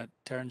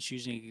Terence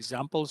using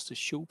examples to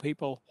show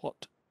people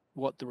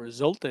what the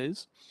result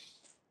is.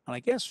 And I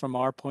guess from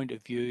our point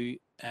of view,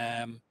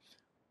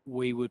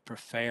 we would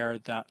prefer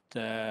that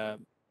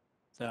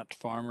that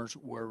farmers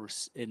were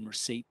in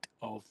receipt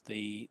of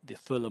the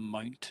full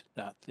amount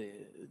that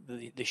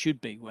they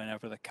should be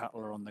whenever the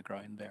cattle are on the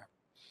ground there.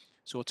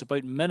 So it's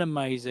about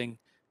minimizing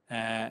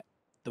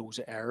those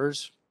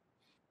errors.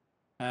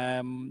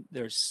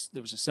 There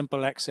was a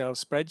simple Excel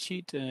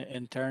spreadsheet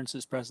in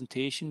Terence's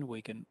presentation.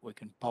 We can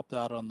pop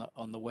that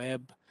on the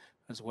web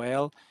as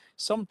well.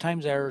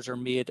 Sometimes errors are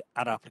made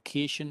at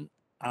application,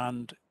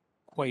 and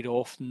quite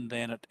often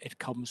then it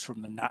comes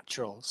from the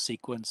natural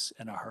sequence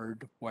in a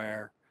herd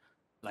where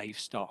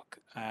livestock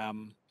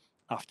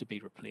have to be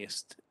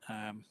replaced.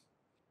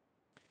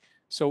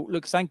 So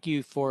look, thank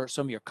you for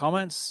some of your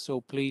comments.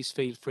 So please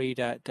feel free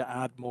to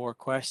add more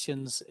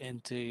questions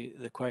into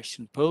the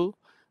question pool.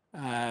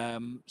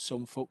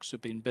 Some folks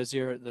have been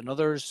busier than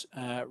others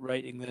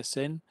writing this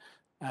in.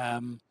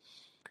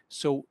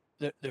 So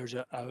there's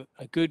a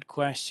good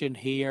question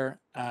here.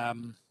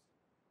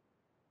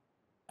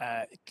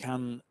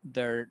 Can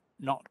there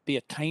not be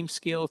a time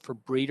scale for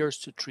breeders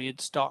to trade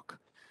stock,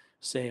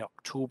 say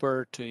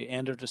October to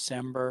end of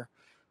December,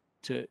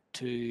 to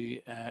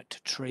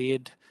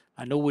trade?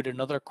 I know with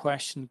another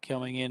question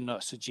coming in,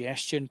 a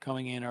suggestion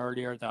coming in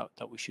earlier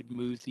that we should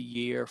move the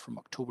year from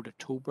October to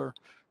October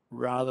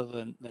rather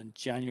than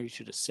January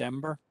to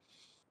December.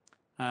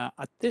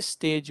 At this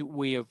stage,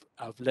 we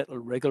have little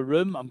wriggle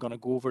room. I'm going to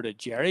go over to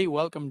Jerry.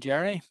 Welcome,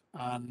 Jerry.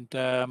 And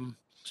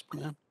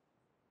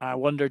I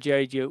wonder,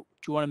 Jerry, do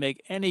you want to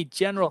make any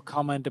general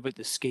comment about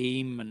the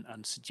scheme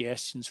and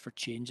suggestions for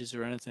changes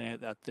or anything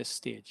at this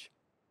stage?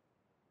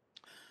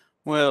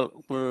 Well,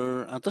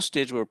 at this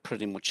stage we're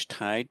pretty much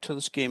tied to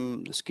the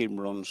scheme. The scheme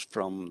runs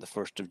from the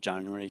 1st of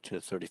January to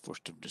the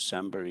 31st of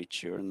December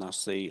each year, and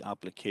that's the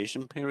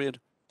application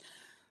period.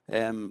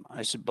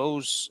 I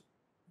suppose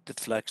the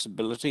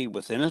flexibility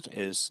within it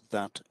is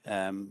that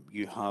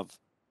you have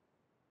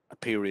a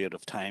period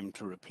of time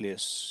to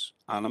replace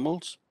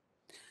animals,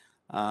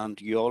 and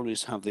you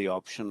always have the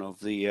option of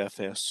the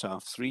EFS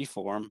CAFRE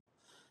form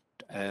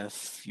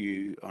if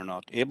you are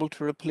not able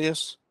to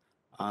replace,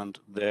 and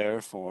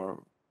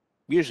therefore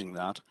using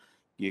that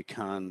you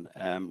can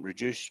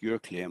reduce your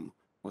claim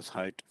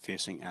without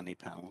facing any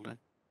penalty.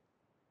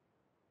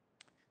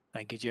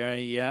 Thank you,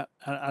 Jerry. Yeah,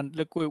 and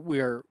look,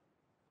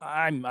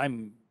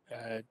 I'm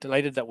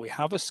delighted that we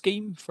have a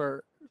scheme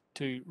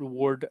to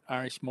reward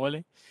Irish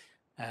Moiled.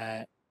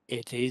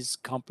 It is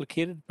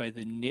complicated by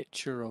the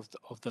nature of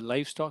the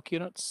livestock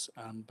units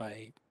and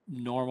by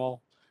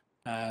normal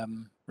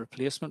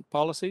replacement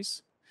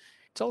policies.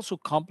 It's also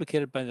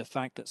complicated by the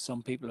fact that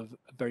some people have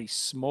very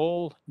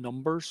small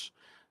numbers,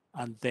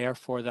 and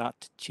therefore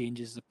that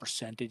changes the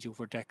percentage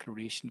over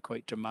declaration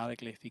quite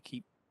dramatically if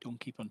you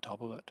don't keep on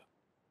top of it.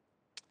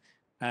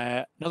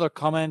 Another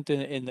comment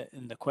in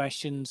the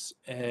questions.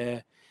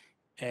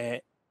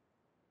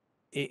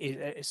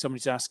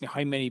 Somebody's asking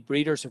how many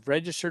breeders have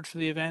registered for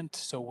the event.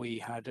 So we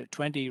had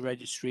 20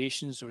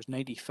 registrations. There was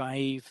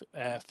 95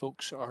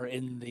 folks are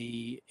in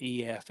the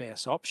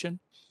EFS option.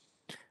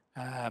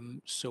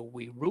 So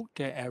we wrote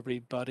to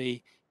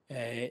everybody,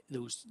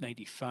 those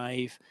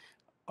 95.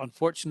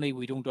 Unfortunately,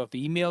 we don't have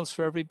emails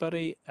for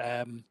everybody.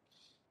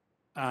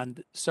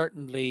 And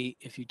certainly,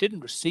 if you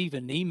didn't receive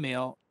an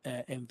email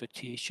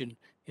invitation,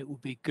 it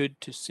would be good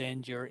to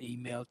send your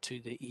email to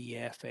the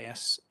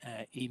EFS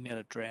email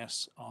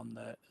address on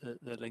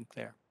the link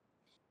there.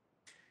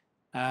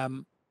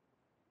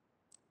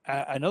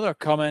 Another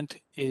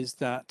comment is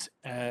that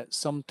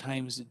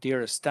sometimes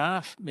DAERA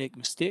staff make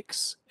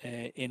mistakes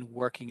in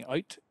working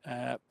out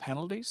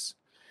penalties.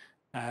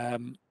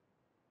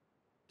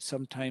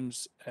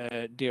 Sometimes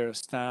DAERA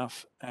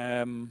staff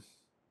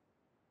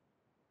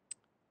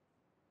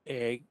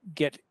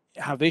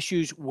have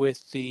issues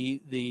with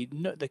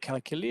the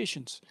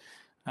calculations,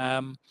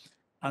 and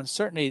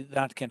certainly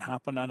that can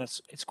happen. And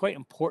it's quite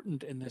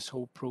important in this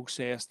whole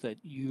process that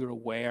you're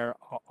aware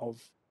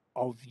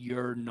of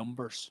your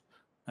numbers,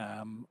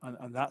 and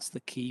that's the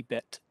key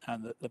bit.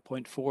 And the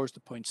 0.4s, the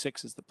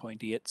 0.6 is the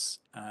 0.8s,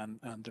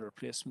 and the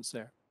replacements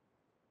there.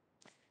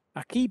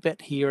 A key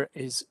bit here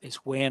is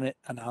when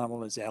an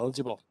animal is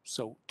eligible.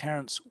 So,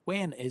 Terence,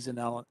 when is an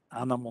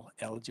animal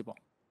eligible?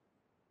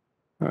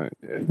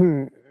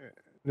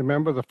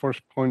 Remember the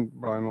first point,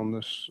 Brian, on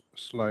this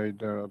slide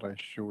there that I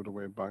showed a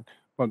way back.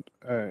 But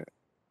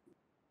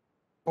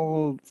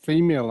all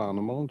female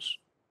animals,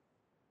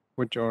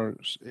 which are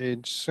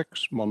aged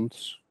 6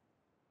 months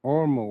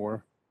or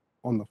more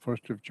on the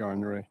 1st of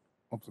January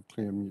of the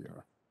claim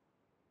year.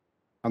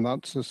 And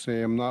that's the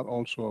same, that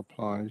also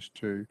applies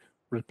to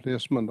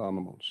replacement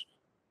animals.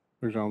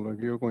 For example, if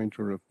you're going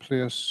to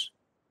replace,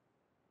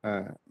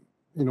 an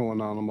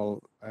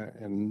animal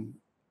in,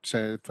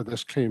 say, for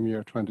this claim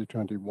year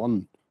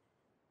 2021,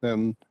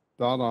 then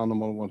that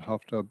animal would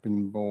have to have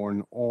been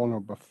born on or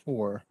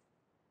before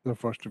the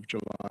 1st of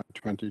July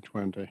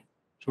 2020.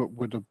 So it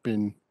would have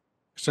been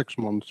 6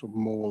 months of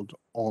mold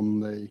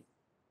on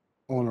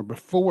or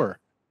before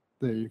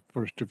the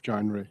 1st of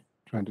January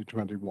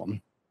 2021.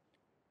 Is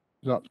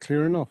that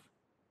clear enough?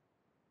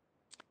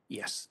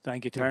 Yes,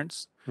 thank you,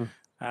 Terence.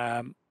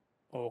 Hmm.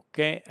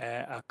 Okay,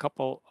 a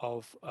couple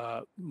of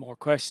more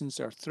questions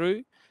are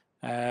through.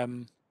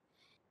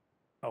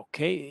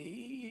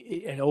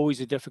 Okay, and always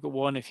a difficult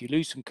one. If you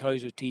lose some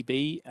cows with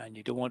TB and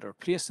you don't want to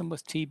replace them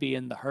with TB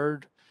in the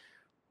herd,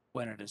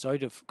 when it is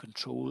out of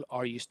control,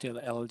 are you still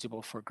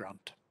eligible for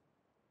grant?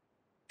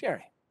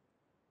 Jerry.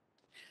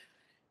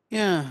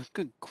 Yeah,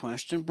 good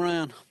question,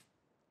 Brian.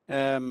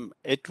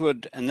 It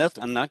would, in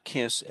that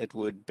case, it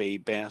would be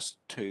best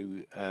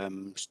to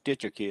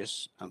state your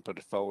case and put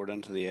it forward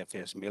into the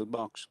EFS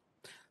mailbox.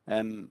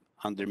 And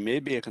there may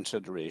be a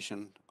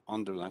consideration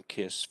under that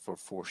case for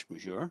force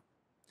majeure,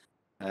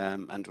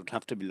 and it would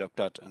have to be looked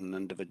at in an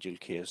individual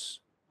case,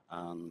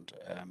 and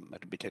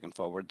it would be taken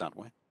forward that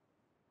way.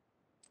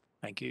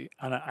 Thank you.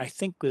 And I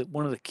think that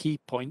one of the key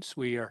points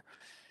we are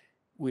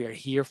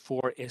here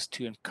for is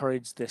to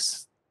encourage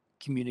this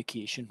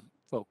communication,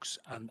 folks,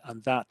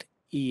 and that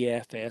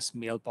EFS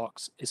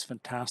mailbox is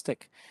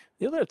fantastic.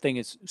 The other thing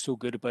is so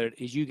good about it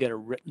is you get a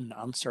written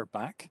answer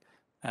back,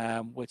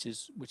 which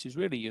is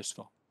really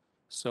useful.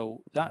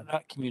 So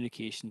that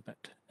communication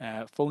bit,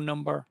 phone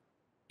number,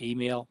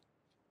 email,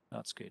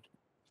 that's good.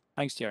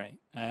 Thanks, Jerry.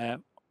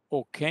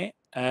 Okay.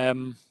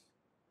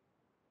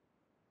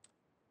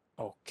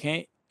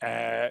 Okay.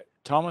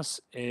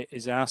 Thomas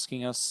is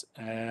asking us,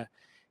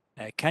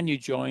 can you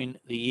join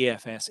the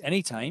EFS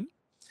anytime?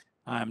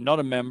 I'm not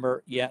a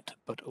member yet,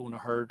 but own a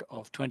herd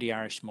of 20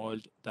 Irish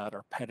Moiled that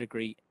are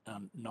pedigree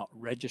and not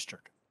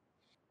registered.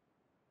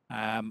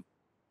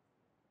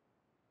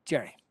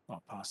 Jerry,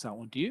 I'll pass that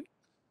one to you.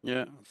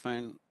 Yeah,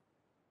 fine.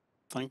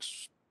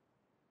 Thanks,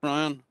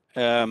 Brian.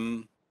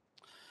 The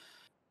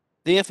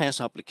EFS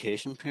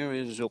application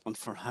period is open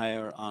for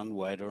higher and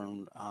wider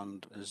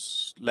and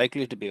is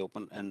likely to be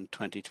open in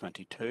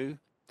 2022.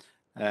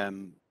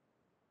 It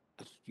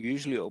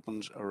usually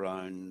opens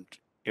around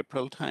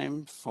April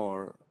time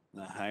for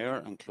the higher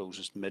and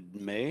closes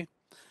mid-May.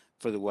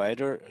 For the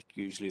wider, it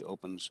usually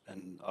opens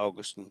in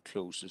August and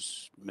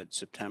closes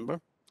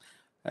mid-September.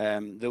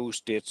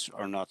 Those dates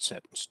are not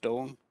set in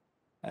stone,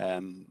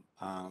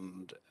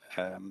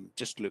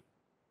 just look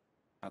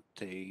at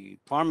the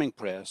farming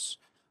press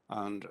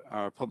and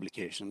our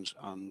publications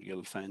and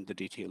you'll find the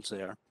details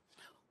there,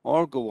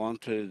 or go on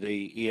to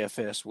the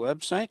EFS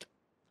website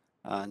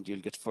and you'll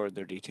get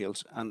further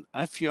details. And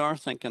if you are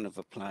thinking of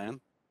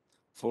applying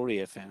for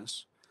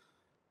EFS,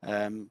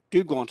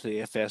 do go onto the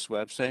EFS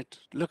website,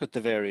 look at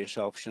the various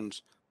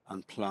options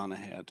and plan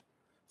ahead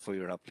for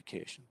your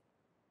application.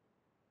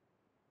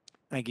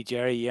 Thank you,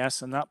 Jerry.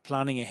 Yes, and that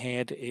planning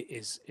ahead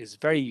is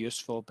very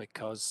useful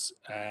because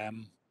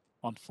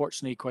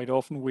unfortunately, quite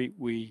often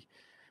we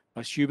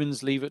as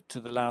humans leave it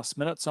to the last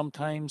minute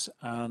sometimes,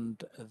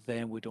 and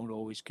then we don't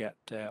always get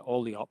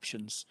all the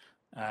options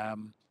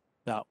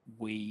that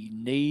we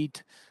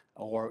need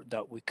or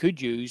that we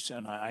could use,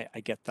 and I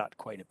get that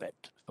quite a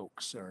bit.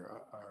 Folks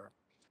are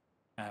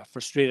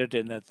frustrated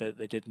in that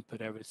they didn't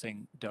put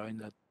everything down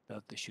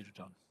that they should have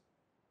done.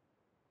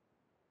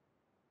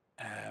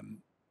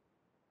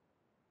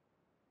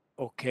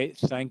 Okay,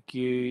 thank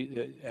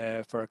you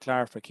for a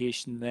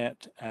clarification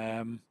that.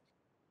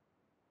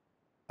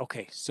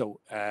 Okay, so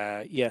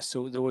yes,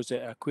 so there was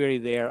a query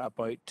there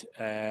about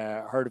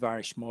herd of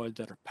Irish Moiled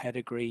that are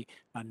pedigree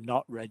and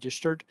not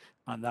registered,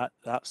 and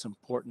that's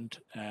important.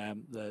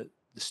 The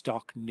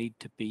stock need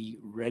to be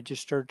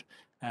registered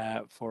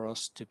for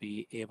us to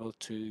be able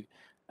to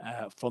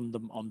fund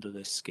them under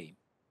this scheme.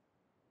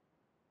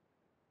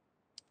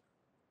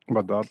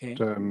 But that Okay.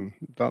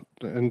 that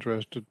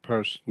interested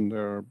person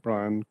there,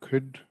 Brian,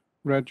 could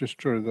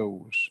register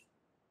those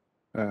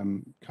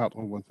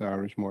cattle with the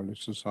Irish Moiled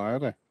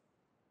Society,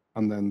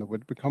 and then they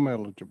would become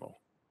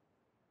eligible.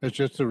 It's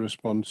just the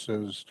response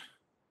is,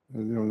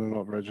 you know, they're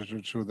not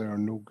registered, so they are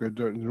no good.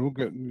 They're no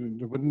good.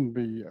 They wouldn't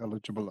be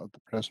eligible at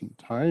the present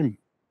time.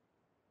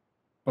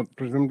 But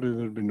presumably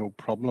there'd be no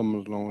problem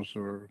as long as they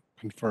were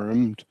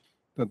confirmed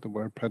that they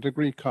were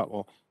pedigree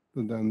cattle.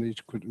 Then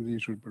these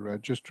would be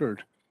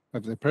registered.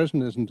 If the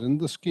person isn't in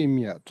the scheme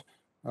yet,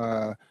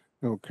 you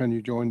know, can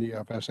you join the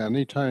EFS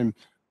anytime?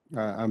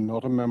 I'm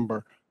not a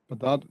member, but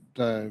that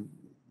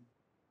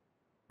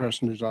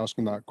person who's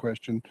asking that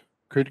question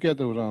could get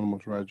those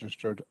animals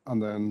registered,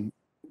 and then,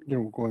 you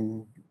know,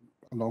 going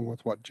along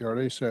with what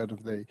Jerry said,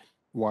 if they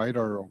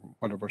wider or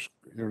whatever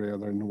area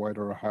they're in,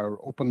 wider or higher,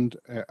 opened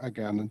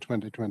again in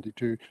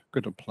 2022,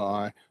 could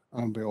apply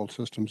and be all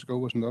systems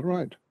go. Isn't that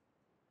right?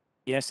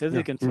 Yes, if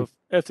Yeah.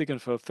 they can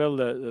fulfill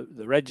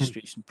the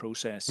registration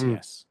process,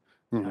 yes.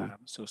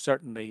 So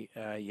certainly,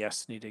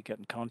 yes, need to get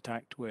in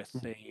contact with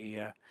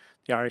the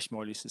Irish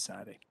Moiled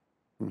Society.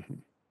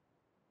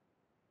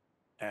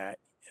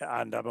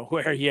 And I'm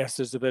aware, yes,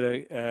 there's a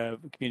bit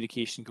of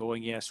communication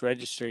going. Yes,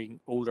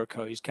 registering older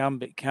cows can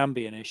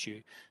be an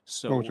issue.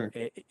 So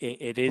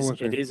it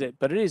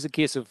is a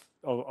case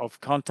of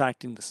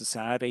contacting the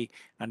society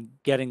and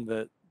getting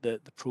the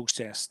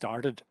process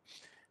started.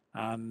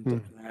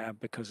 And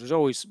because there's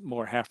always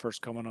more heifers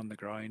coming on the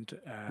ground,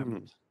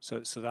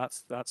 so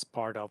that's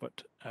part of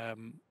it,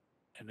 and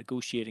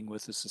negotiating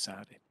with the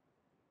society.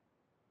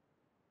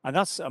 And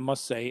that's, I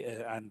must say,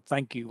 and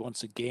thank you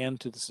once again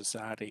to the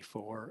society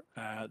for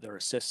their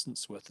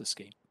assistance with the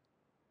scheme.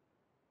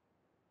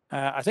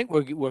 I think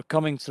we're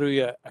coming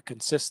through a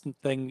consistent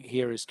thing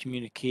here is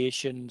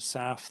communication,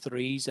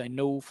 SAF3s. I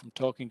know from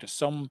talking to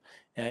some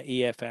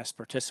EFS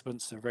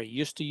participants, they're very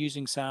used to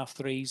using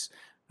SAF3s,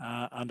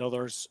 and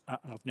others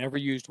have never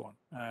used one.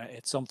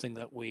 It's something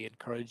that we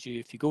encourage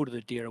you. If you go to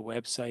the DAERA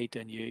website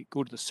and you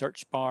go to the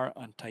search bar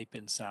and type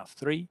in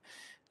SAF3,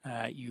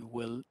 you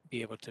will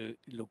be able to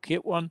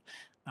locate one,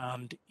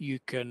 and you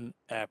can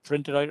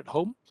print it out at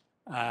home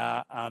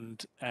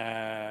and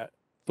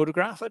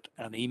photograph it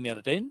and email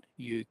it in.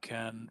 You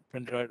can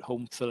print it out at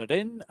home, fill it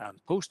in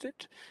and post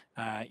it.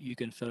 You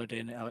can fill it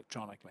in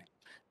electronically.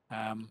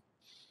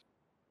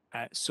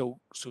 So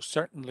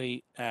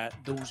certainly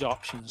those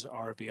options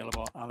are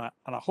available, and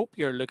I hope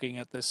you're looking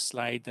at this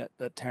slide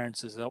that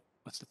Terence is up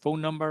with the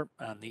phone number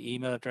and the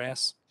email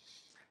address.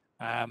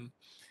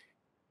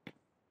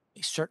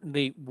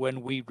 Certainly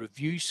when we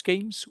review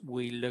schemes,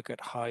 we look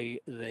at how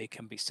they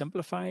can be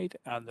simplified,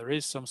 and there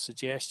is some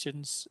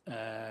suggestions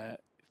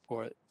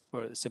for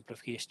the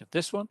simplification of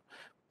this one,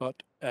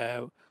 but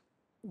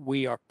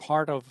we are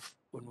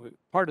when we're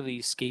part of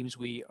these schemes,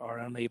 we are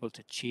unable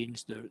to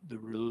change the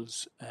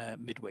rules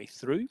midway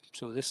through.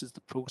 So this is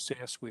the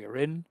process we are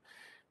in.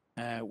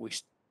 We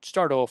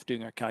start off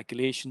doing our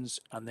calculations,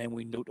 and then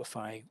we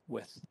notify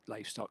with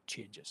livestock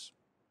changes.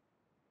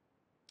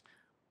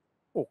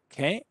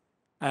 Okay.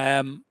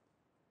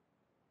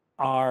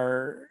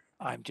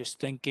 I'm just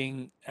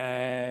thinking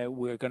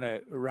we're going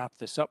to wrap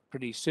this up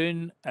pretty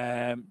soon.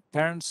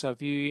 Terence,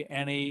 have you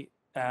any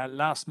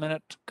last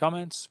minute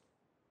comments?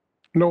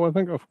 No, I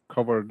think I've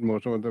covered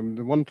most of them.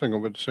 The one thing I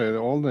would say,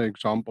 all the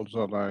examples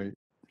that I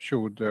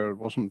showed there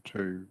wasn't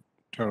to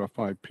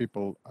terrify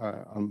people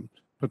and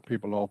put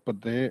people off,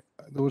 but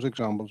those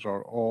examples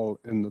are all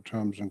in the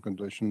terms and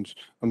conditions.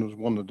 And there's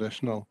one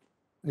additional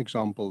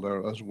example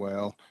there as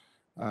well.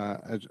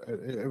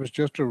 It was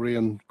just to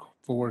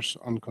reinforce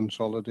and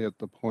consolidate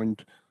the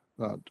point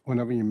that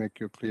whenever you make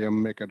your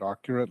claim, make it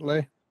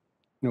accurately,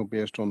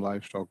 based on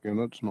livestock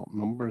units, not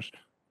numbers.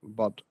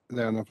 But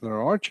then if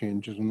there are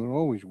changes, and there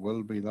always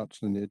will be, that's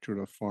the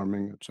nature of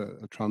farming. It's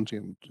a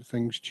transient.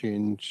 Things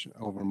change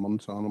over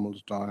months.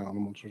 Animals die,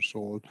 animals are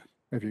sold.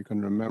 If you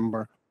can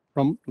remember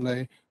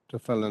promptly to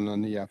fill in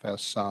an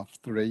EFS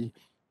SAF3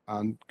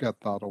 and get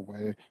that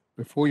away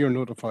before you're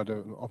notified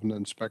of an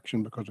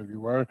inspection, because if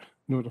you were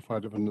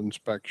notified of an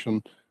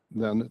inspection,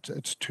 then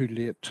it's too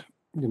late,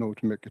 to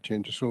make a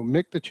change. So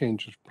make the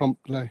changes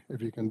promptly.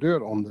 If you can do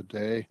it on the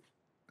day,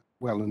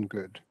 well and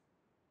good.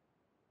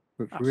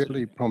 It's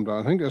really prompt.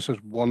 I think this is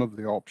one of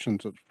the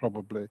options that's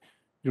probably,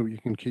 you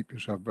can keep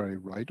yourself very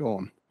right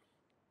on.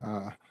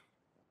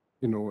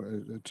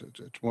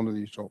 It's one of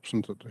these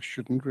options that there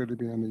shouldn't really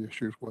be any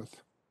issues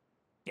with.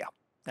 Yeah,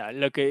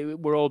 look,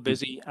 we're all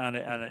busy, and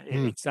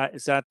it's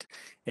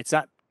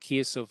that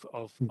case of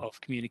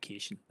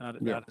communication.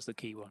 That is the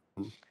key one.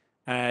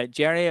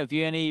 Jerry, have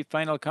you any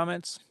final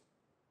comments?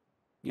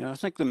 Yeah, I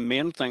think the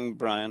main thing,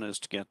 Brian, is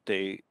to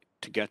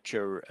get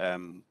your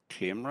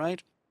claim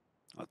right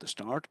at the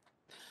start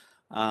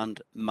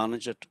and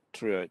manage it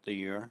throughout the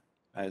year,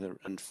 either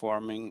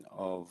informing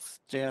of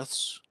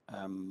deaths,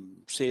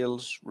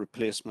 sales,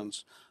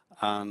 replacements,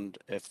 and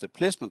if the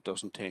placement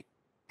doesn't take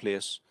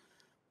place,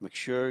 make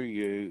sure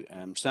you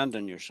send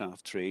in your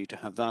SAF3 to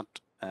have that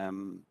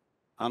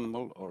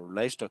animal or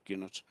livestock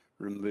units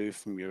removed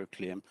from your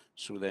claim,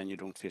 so then you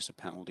don't face a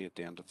penalty at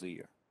the end of the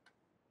year.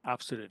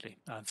 Absolutely.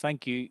 And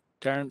thank you,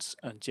 Terence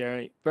and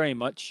Jerry, very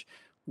much.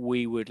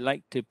 We would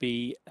like to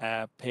be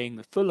paying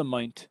the full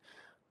amount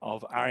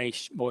of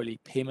Irish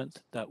Moiled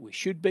payment that we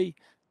should be,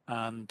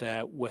 and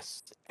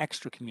with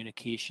extra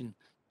communication,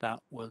 that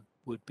would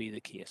be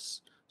the case.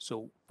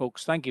 So,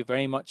 folks, thank you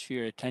very much for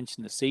your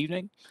attention this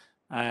evening.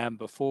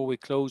 Before we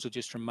close, I'll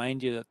just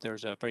remind you that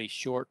there's a very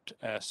short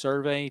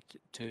survey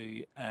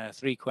to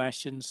 3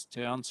 questions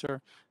to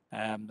answer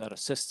that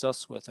assists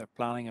us with our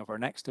planning of our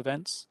next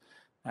events.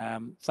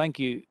 Thank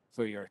you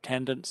for your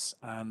attendance,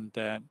 and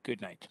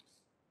good night.